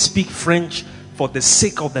learn and speak French for the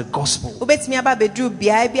sake of the gospel. Wobɛtumi aba bɛduru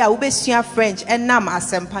biara bi a wobɛsua French ɛnam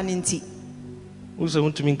asɛmpa no nti. Who's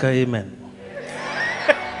going to mean amen?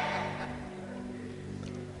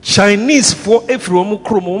 Chinese for every woman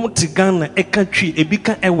chromo tigana a country a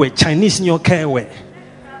bika ewe Chinese in your care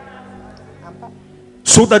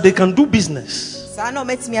so that they can do business. Saa na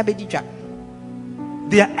ɔmɛtumi abɛdi dwa.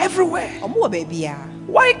 They are everywhere. Ɔmo wɔ baabiara.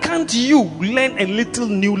 Why can't you learn a little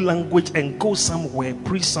new language and go somewhere,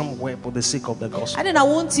 preach somewhere for the sake of the gospel? Ade na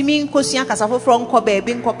wontumi nkosua kasa foforɔ nkɔ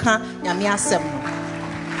baabi nkɔka nyame asɛm no.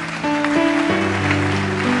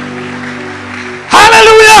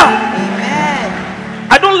 Hallelujah! Amen.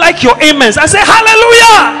 I don't like your amens. I say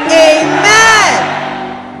hallelujah!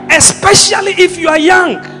 Amen. Especially if you are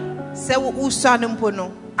young. Sɛ wosua no mpo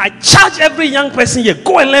no. I charge every young person here,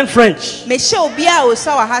 go and learn French. Mehyɛ obi a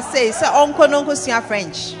osua wɔ ha sɛ ɔnkɔ no nkosua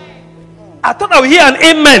French. I thought I would hear an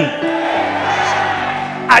amen.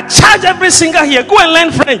 I charge every singer here, go and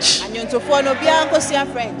learn French. Anyontofoɔ no obiara nkosua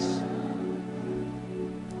French.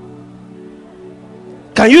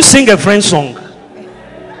 Can you sing a French song?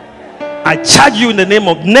 I charge you in the name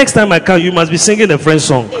of, next time I come, you must be singing a French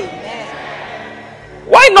song. Amen.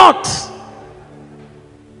 Why not?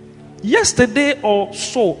 Yesterday or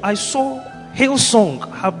so, I saw Hillsong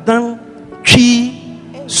have done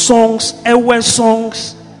 3 songs, Ewe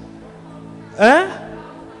songs,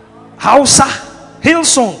 Hausa,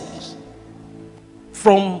 Hillsongs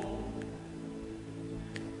from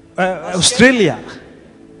Australia.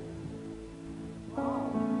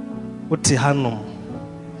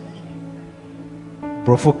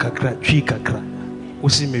 Brofo kakra, twi kakra.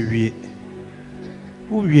 Usi me wie.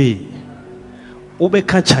 Uwie.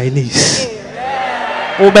 Ubeka Chinese.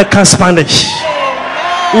 Ubeka Spanish.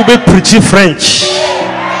 Ube preach French.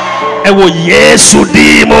 Ewo Yesu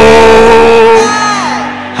dimo.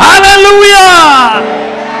 Hallelujah.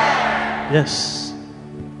 Yes.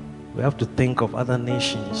 We have to think of other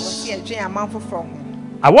nations.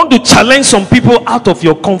 I want to challenge some people out of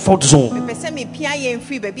your comfort zone.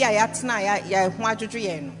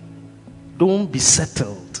 Don't be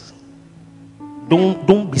settled.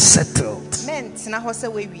 Don't be settled.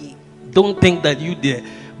 Don't think that you there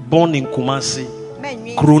born in Kumasi,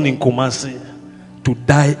 grown in Kumasi, to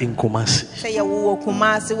die in Kumasi.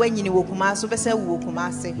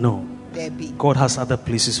 No. God has other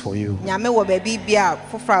places for you.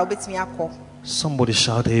 Somebody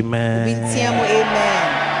shout amen. Yeah.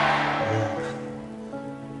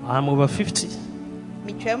 I'm over 50.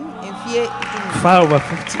 Far over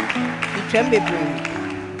 50.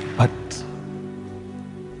 But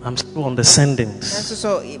I'm still on the sendings.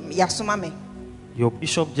 Your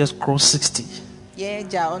bishop just crossed 60.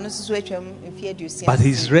 But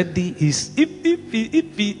he's ready.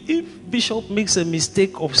 If Bishop makes a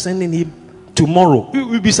mistake of sending him tomorrow, you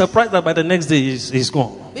will be surprised that by the next day he's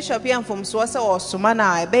gone. Bishop, yes.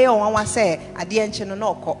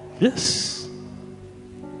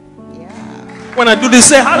 When I do this,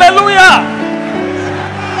 say hallelujah.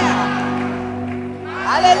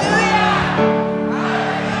 Hallelujah.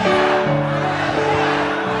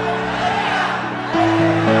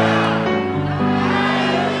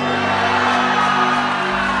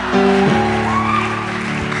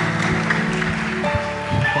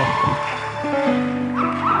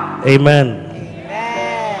 Amen.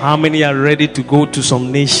 How many are ready to go to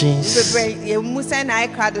some nations?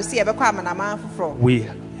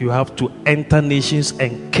 You have to enter nations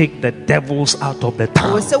and kick the devils out of the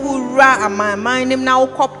town.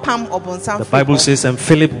 The Bible says, and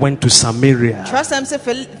Philip went to Samaria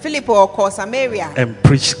and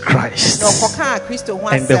preached Christ.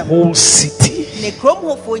 And the whole city,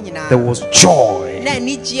 there was joy,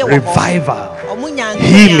 revival,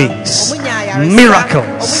 healings,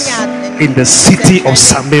 miracles in the city of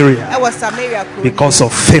Samaria because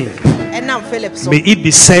of Philip. May it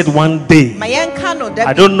be said one day,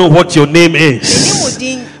 I don't know what your name is,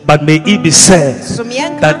 but may it be said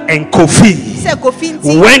that Nkofi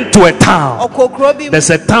went to a town. There's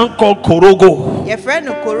a town called Korogo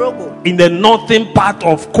in the northern part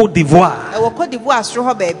of Cote d'Ivoire.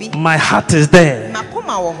 My heart is there.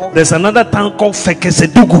 There's another town called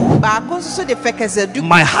Fekesedugu.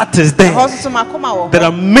 My heart is there. There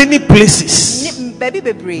are many places.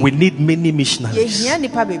 We need many missionaries.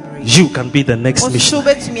 You can be the next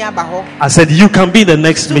missionary. I said you can be the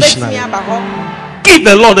next missionary. Give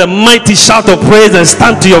the Lord a mighty shout of praise and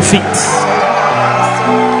stand to your feet.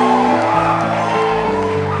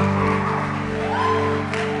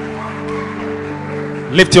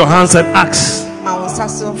 Lift your hands and ask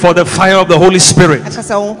for the fire of the Holy Spirit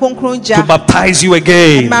to baptize you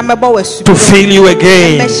again, to fill you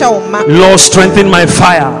again. Lord, strengthen my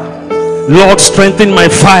fire. Lord, strengthen my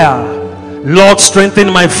fire. Lord,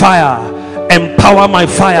 strengthen my fire. Empower my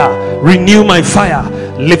fire. Renew my fire.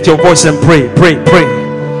 Lift your voice and pray. Pray.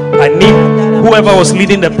 I need whoever was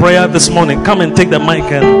leading the prayer this morning, come and take the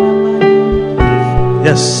mic and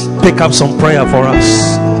yes, pick up some prayer for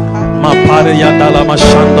us.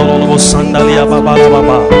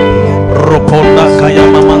 Roponda kaya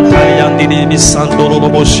mamantaya ndini misandolo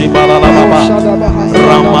boshi balala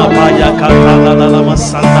rama baya katala la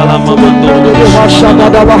masandala mamandolo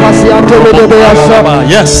shagada bahasiate bebeasa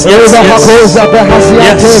yes hakoza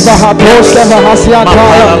bahasiate bahaposta bahasiata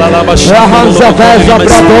rahanza veza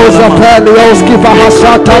bradoza pelioski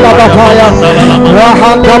bahasata la bahaya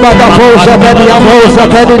rahanda badapoza bediamoza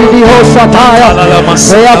bedidiosa taya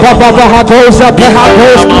ya baba bahatoza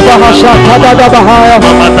behaposki bahasata la bahaya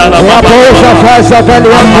Posa feza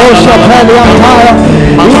belia posa belia taya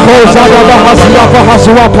iposa da bahasia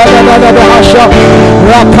bahasua pela da bahasha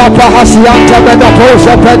rapapa hasianta da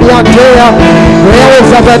posa belia taya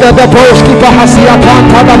reza da poski bahasia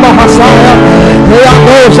panta da bahasaya ya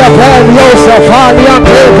posa beliosa falia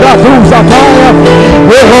pedra duza taya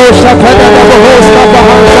ehosa pela da boska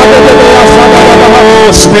bahanta da bahasa da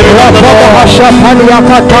bahasha rapapa hasha palia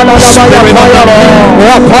katana da bahaya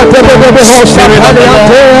rapate da bosa palia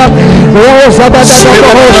taya Rosa da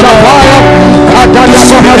Rosa Fire, Katana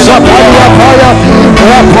Mahasa Paya Fire,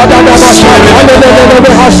 Rapada da Mahasa,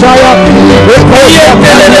 Hallelujah Hasaya, Epoya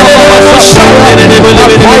Paya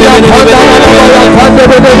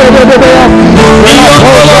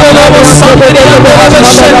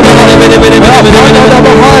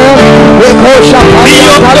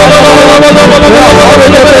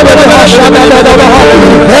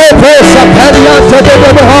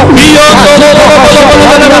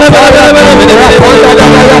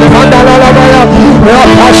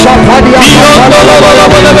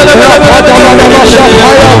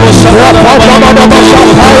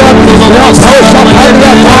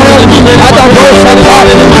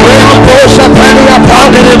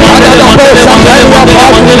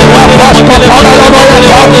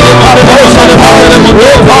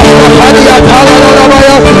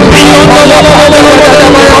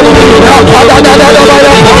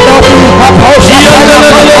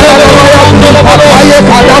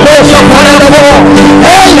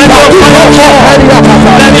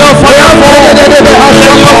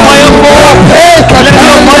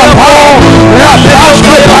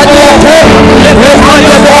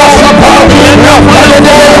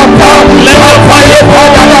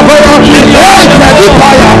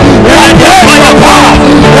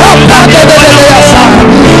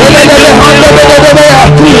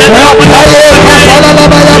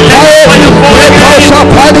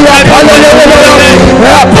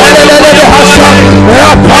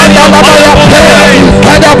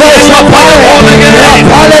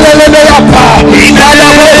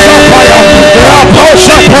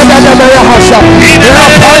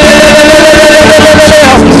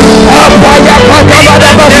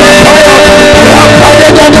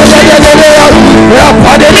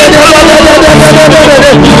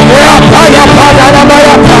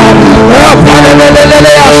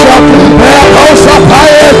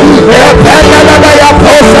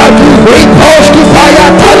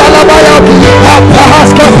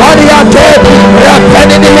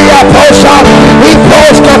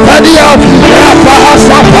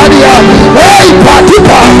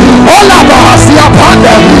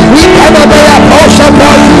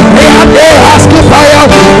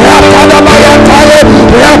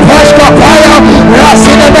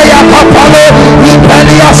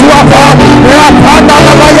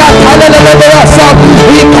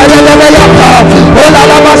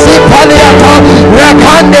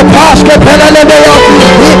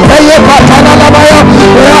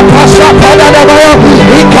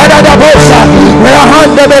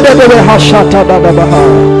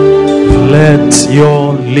Let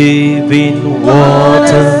your living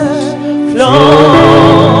water flow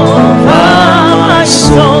over my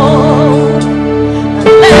soul.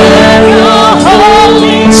 Let your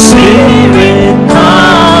Holy Spirit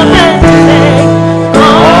come and take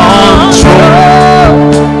control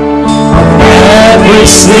of every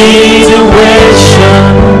situation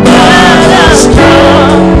that has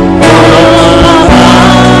come over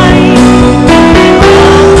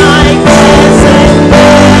my present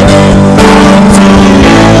burden to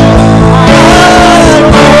you.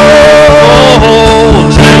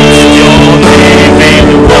 Let your living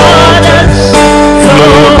waters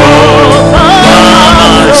flow over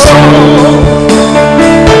my soul.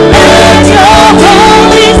 Let your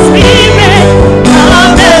Holy Spirit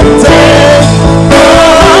come and take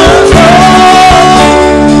control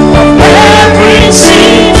of every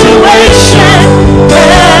situation that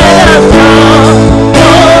has come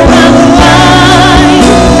over mine.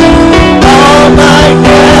 All my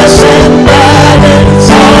cares and burdens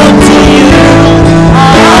unto you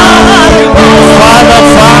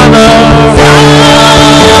I will. Father,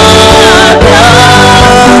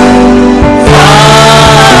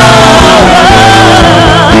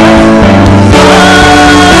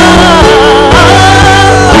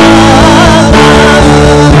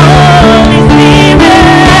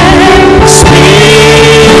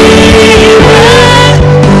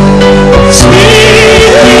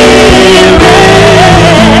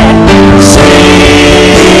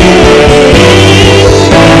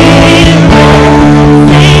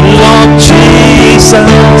 Lord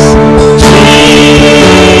Jesus,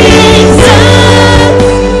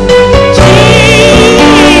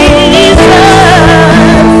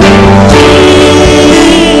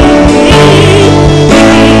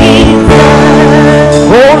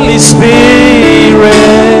 Holy Spirit,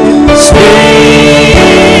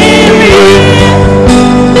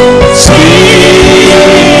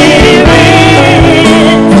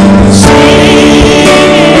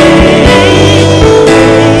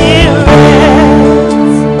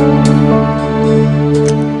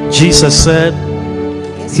 Jesus said,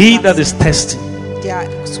 he that is thirsty,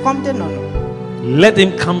 let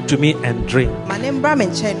him come to me and drink.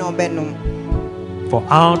 For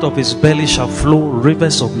out of his belly shall flow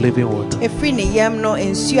rivers of living water.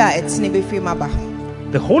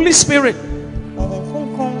 The Holy Spirit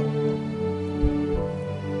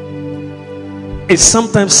is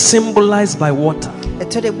sometimes symbolized by water.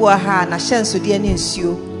 ɛtɔ bu aha na hyɛnsodeɛ ne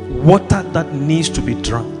nsuo. Water that needs to be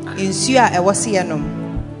drunk. Nsuo a ɛwɔ se yɛnom.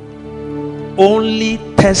 Only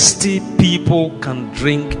thirsty people can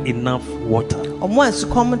drink enough water. Ɔmo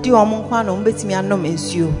ansukɔm de ɔmo nkwa na ɔmo betumi anom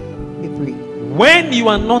nsuo bebree. When you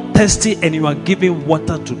are not thirsty and you are given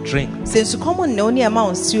water to drink, sɛ nsukɔm nna oni ɛma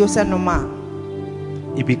wo nsuo sɛ nom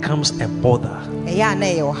a, it becomes a bother. ɛyɛ a na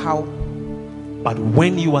ɛyɛ ɔhaw. But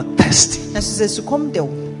when you are thirsty, na so sɛ nsukɔm de wo,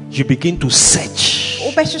 you begin to search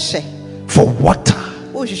wobɛhwehwɛ for water.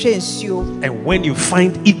 wohwehwɛ nsuo. And when you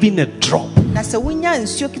find even a drop, na sɛ wonya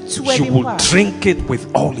nsuo ketewa you bi will hɔ a, drink it with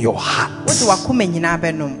all your heart. wode wakoma nyinaa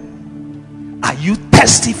bɛnom. Are you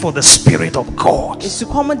thirsty for the Spirit of God?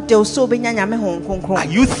 Nsukɔm de wo sɛ wobɛnya Nyame Honhom Kronkron. Are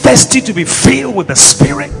you thirsty to be filled with the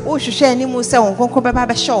Spirit? wohwehwɛ anim sɛ Honhom Kronkron bɛba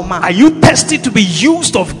bɛhyɛ wo ma. Are you thirsty to be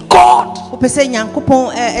used of God? wopɛ sɛ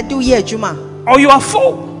Nyankopɔn ɛde wo yɛ adwuma. Or you are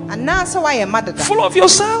full? anaasɛ woayɛ ma dada. Full of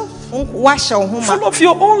yourself? woahyɛ wo ho ma. Full of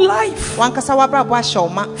your own life? wankasa wabrabɔ ahyɛ wo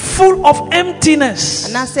ma. Full of emptiness?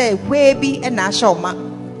 anaasɛ hwee bi ɛna ahyɛ wo ma.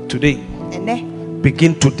 Today, ɛnɛ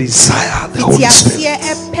begin to desire the Holy Spirit.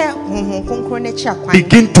 fitiaseɛ ɛpɛ Honhom Kronkron n'akyi akwan.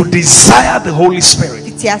 Begin to desire the Holy Spirit.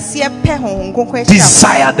 fitiaseɛ pɛ Honhom Kronkron akyi akwan.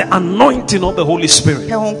 Desire the anointing of the Holy Spirit.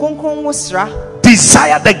 pɛ Honhom Kronkron wo sra.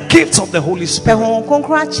 Desire the gifts of the Holy pɛ Spirit. Honhom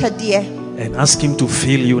Kronkron akyɛdeɛ. And ask Him to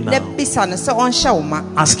fill you na now. bisa no sɛ ɔnhyɛ wo ma.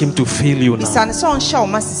 Ask Him to fill you bisa now. no sɛ ɔnhyɛ wo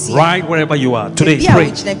ma sisi. Right wherever you are. Today, Ebi a pray.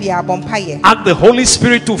 wogyina bi a bɔ mpaeɛ. Ask the Holy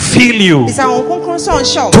Spirit to fill you, bisa Honhom Kronkron sɛ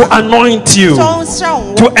ɔnhyɛ wo to ma. anoint you, sɛ ɔnsra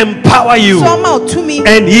wo to ngo. empower you, sɛ ɔma wo tumi.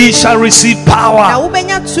 and ye shall receive na power.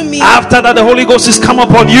 wobɛnya tumi. After that, the Holy Ghost is come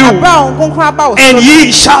upon you, abra Honhom Kronkron aba wo so. and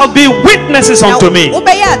ye shall be witnesses na unto me.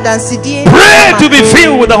 wobɛyɛ adansedie. Pray to be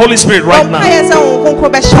filled with the Holy Spirit right now. mpaeɛ sɛ Honhom Kronkron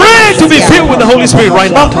bɛhyɛ wo ma. Pray to be filled with the Holy Spirit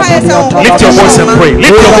right now. mpaeɛ sɛ Honhom Kronkron Lift your bɛhyɛ voice wo and ma. pray. Lift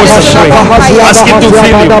your voice and pray. Ask Him to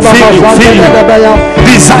fill you, fill you, fill you.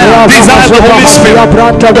 Desire the Holy Spirit.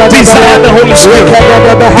 Desire the Holy Spirit. Desire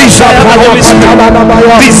the Holy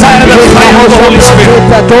Spirit. Desire the fire of the Holy Spirit.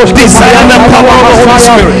 Desire the power of the Holy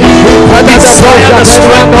Spirit. Desire the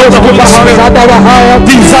strength of the Holy Spirit. Desire Him.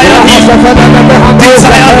 Desire Him. Desire Him.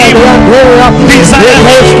 Desire Him.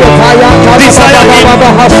 Desire Him. Desire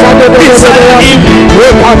Him. Desire Him. Desire Him.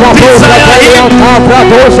 Desire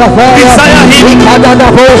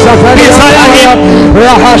Him.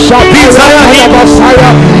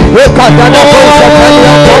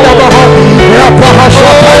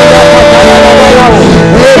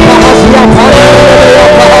 Hey,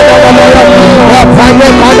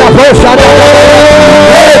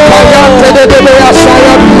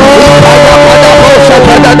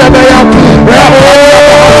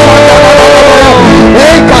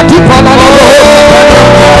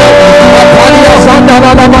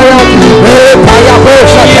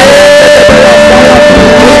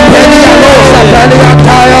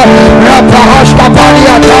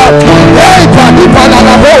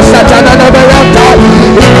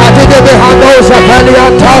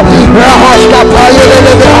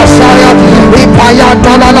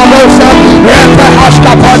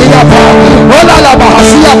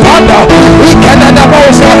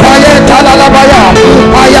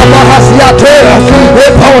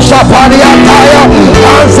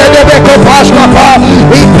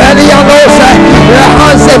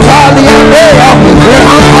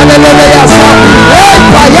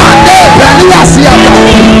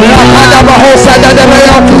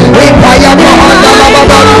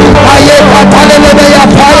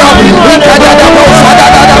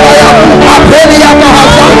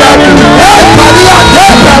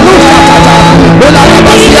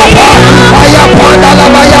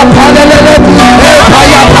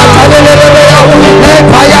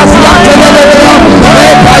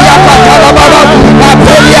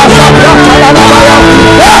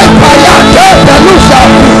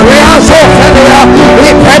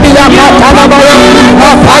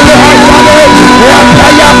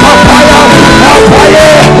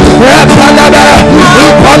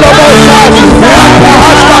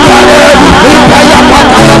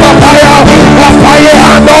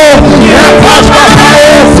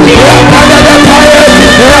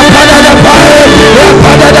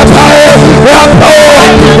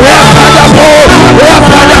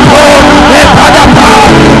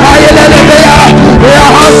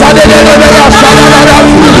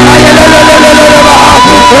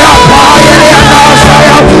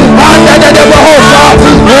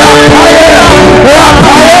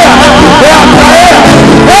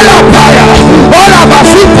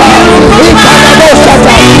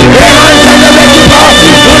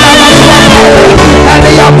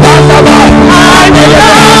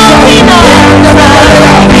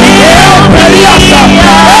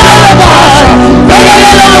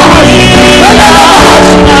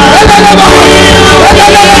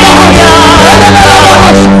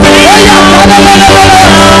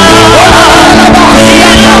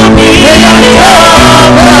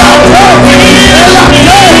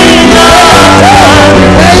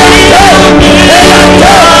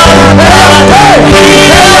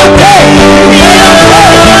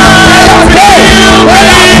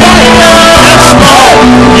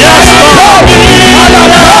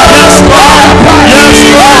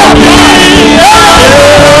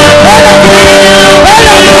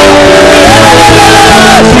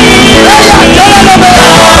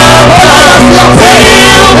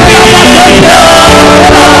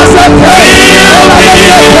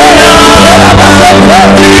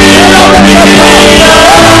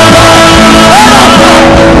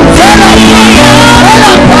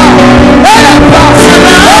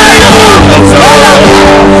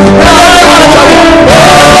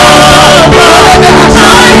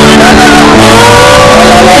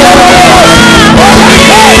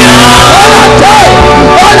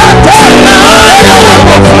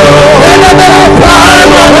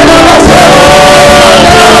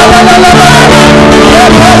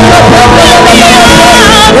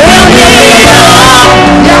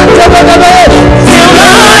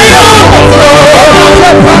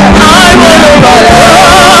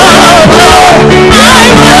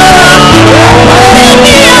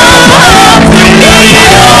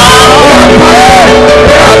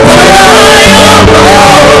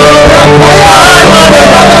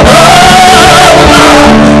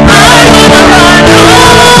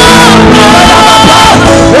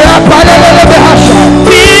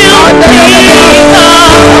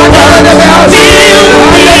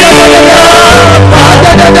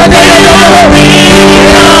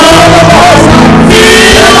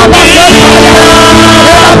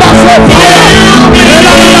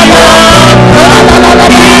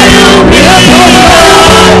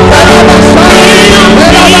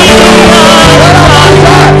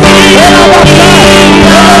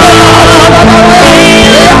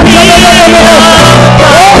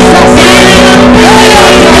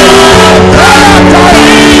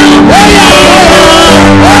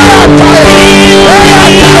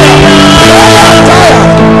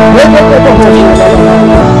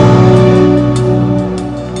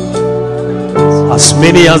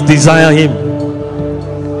 many as desire him.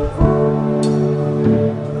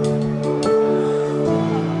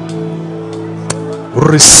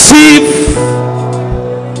 Receive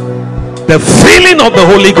the filling of the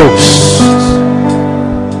Holy Ghost.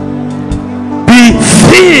 Be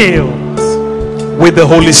filled with the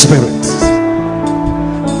Holy Spirit.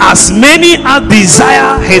 As many as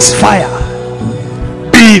desire his fire,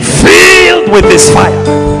 be filled with his fire.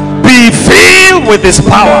 Be filled with his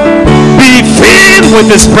power. Be filled with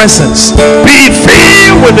his presence. Be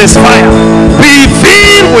filled with his fire. Be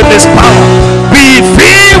filled with his power. Be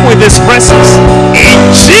filled with his presence.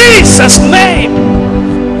 In Jesus' name.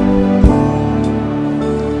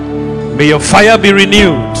 May your fire be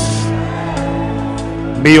renewed.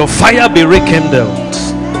 May your fire be rekindled.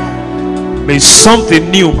 May something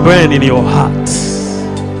new burn in your heart.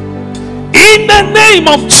 In the name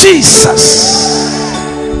of Jesus.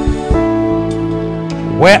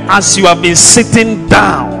 Whereas you have been sitting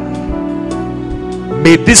down,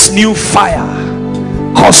 may this new fire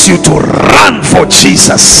cause you to run for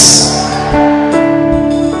Jesus.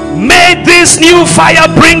 May this new fire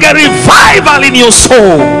bring a revival in your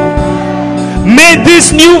soul. May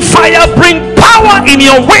this new fire bring power in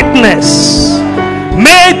your witness.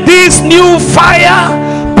 May this new fire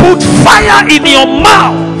put fire in your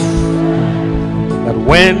mouth, that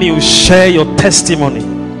when you share your testimony,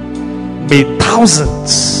 may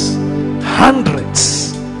thousands,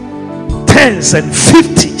 hundreds, tens and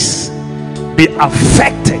fifties be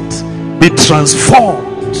affected, be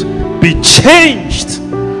transformed, be changed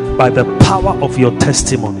by the power of your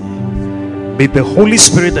testimony. May the Holy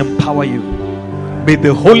Spirit empower you. May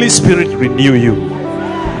the Holy Spirit renew you.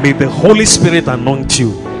 May the Holy Spirit anoint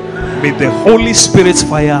you. May the Holy Spirit's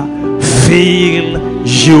fire fill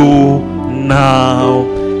you now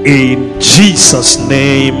in Jesus'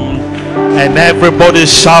 name. And everybody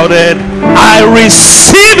shouted, I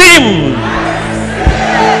receive him.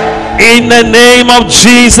 In the name of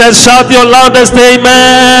Jesus. Shout your loudest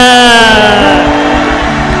amen.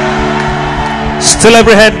 Still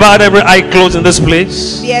every head bowed, every eye closed in this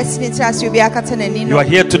place. You are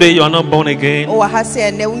here today, you are not born again.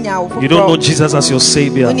 You don't know Jesus as your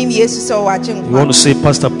Savior. You want to say,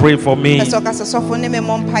 Pastor, pray for me. I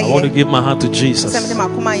want to give my heart to Jesus.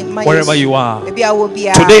 Wherever you are,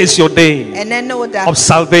 today is your day of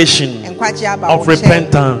salvation, of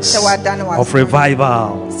repentance, of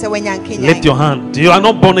revival. Lift your hand. You are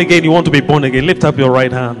not born again, you want to be born again. Lift up your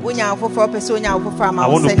right hand. I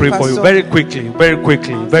want to pray for you very quickly. Very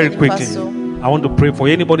quickly. I want to pray for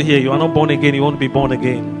anybody here. You are not born again, you want to be born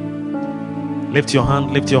again. Lift your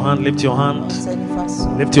hand, lift your hand, lift your hand.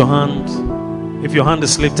 Lift your hand. If your hand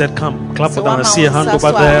is lifted, come. Clap it down. I see a hand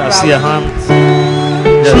over there. I see a hand.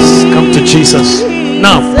 Yes, come to Jesus.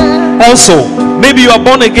 Now, also, maybe you are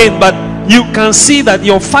born again, but you can see that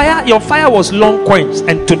your fire was long quenched,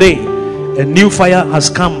 and today a new fire has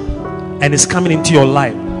come and is coming into your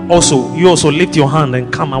life. Also, you also lift your hand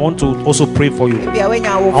and come. I want to also pray for you. I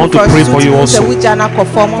want to pray for you also. I want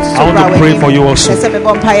to pray for you also.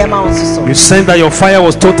 You said that your fire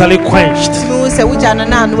was totally quenched.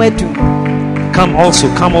 Come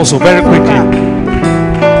also very quickly.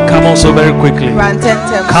 Come also very quickly.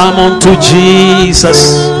 Come on to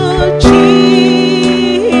Jesus.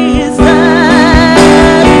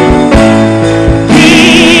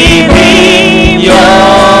 Give me your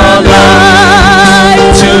life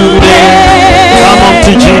today. Come on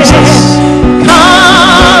to Jesus.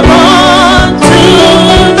 Come on to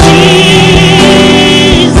Jesus.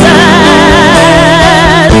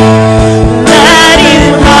 Let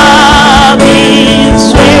him have his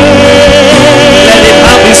way. Let him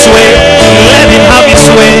have his way. Let him have his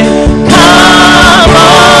way. Come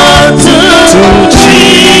on to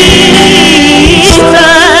Jesus.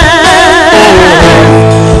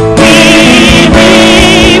 Give me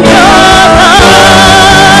your heart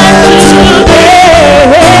today.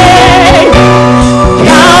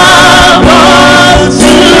 Come on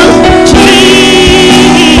to Jesus.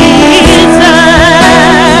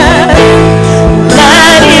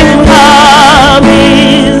 Let him have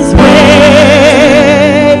his way.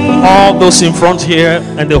 All those in front here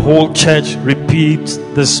and the whole church, repeat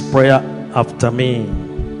this prayer after me.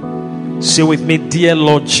 Say with me, dear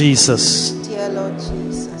Lord Jesus, Dear Lord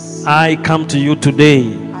Jesus, I come to you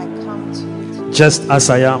today I come to you today just as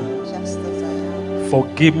I am. just as I am.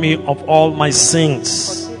 Forgive me of all my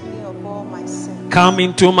sins. Forgive me of all my sins. Come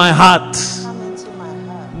into my heart. Come into my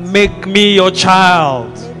heart. Make me your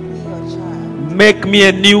child. Make me your child. Make me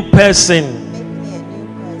a new person. Make me a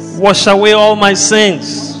new person. Wash away all my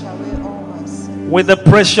sins Wash away all my sins. with the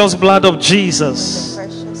precious blood of The Jesus.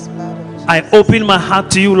 precious blood of Jesus. I open my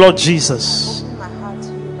heart to you, Lord Jesus. Open my heart to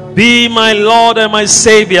Be my Lord and my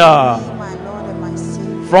Savior. my Lord and my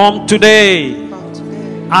Savior. From today, From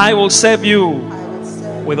today, I will serve you I will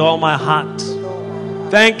serve with all my heart. with all my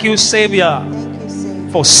heart. Thank you, Savior, Thank you,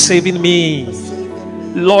 Savior, for saving me. for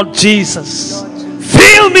saving me. Lord Jesus, Lord Jesus,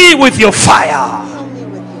 fill me with your fire, fill me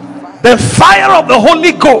with your fire. the fire of the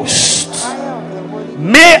Holy Ghost. Fire of the Holy Ghost.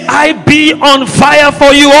 May I be on fire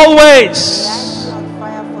for you May always. I be on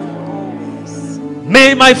fire for you always.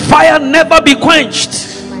 May my fire never be quenched.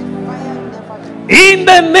 My fire never be In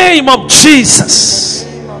the name of Jesus,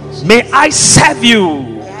 name of Jesus. may I serve you.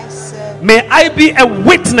 May I serve. May I be a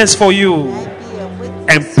witness for you May I be a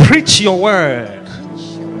witness. and preach your word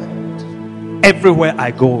Preach your word everywhere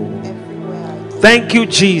I go. everywhere I go. Thank you,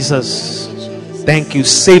 Jesus. Thank you, Jesus. Thank you,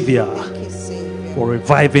 Savior, Thank you, Savior. for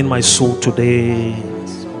reviving my soul today. My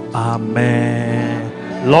soul.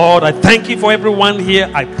 Amen. Lord, I thank you for everyone here.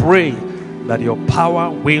 I pray that your power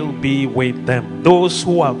will be with them. Those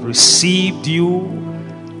who have received you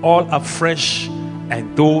all afresh,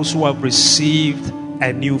 and those who have received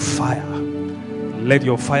a new fire. Let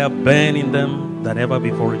your fire burn in them than ever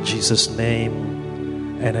before, in Jesus'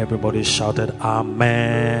 name. And everybody shouted,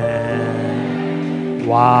 Amen.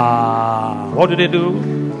 Wow. What do they do?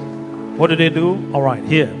 What do they do? All right,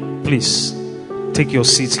 here, please. Take your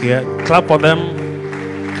seats here. Clap for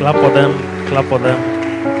them. Clap for them. Clap for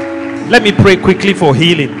them. Let me pray quickly for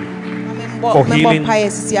healing. For healing.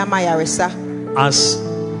 As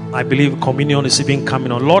I believe communion is even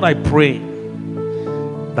coming on. Lord, I pray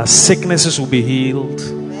that sicknesses will be healed.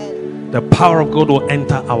 The power of God will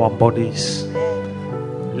enter our bodies.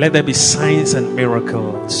 Let there be signs and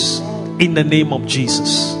miracles. In the name of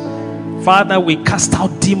Jesus. Father, we cast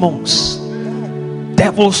out demons.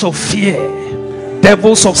 Devils of fear.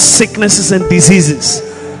 Devils of sicknesses and diseases.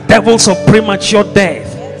 Devils of premature death.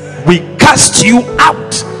 We cast you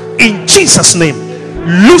out in Jesus' name.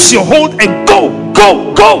 Loose your hold and go,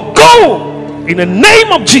 go, go, go. In the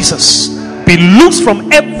name of Jesus, be loosed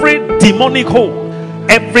from every demonic hold.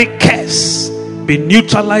 Every curse be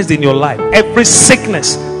neutralized in your life. Every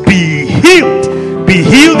sickness be healed. Be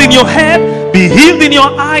healed in your head. Be healed in your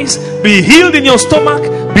eyes. Be healed in your stomach.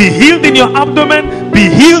 Be healed in your abdomen. Be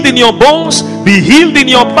healed in your bones. Be healed in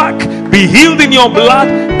your back. Be healed in your blood.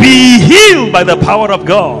 Be healed by the power of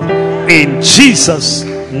God. In Jesus'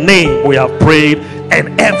 name we have prayed.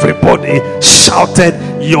 And everybody shouted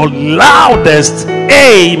your loudest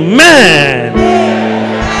Amen.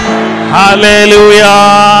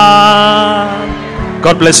 Hallelujah.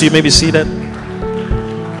 God bless you. You may be seated.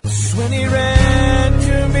 When he ran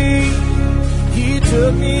to me, he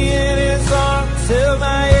took me in his arms, held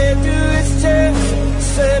my head to his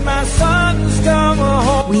chest, said, "My son's come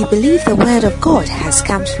home." We believe the word of God has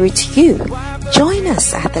come through to you. Join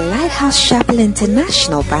us at the Lighthouse Chapel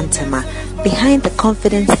International, Bantama, behind the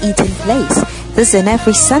Confidence Eating Place. This is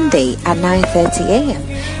every Sunday at 9:30 a.m.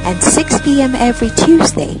 and 6 p.m. every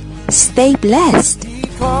Tuesday. Stay blessed. He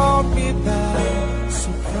called me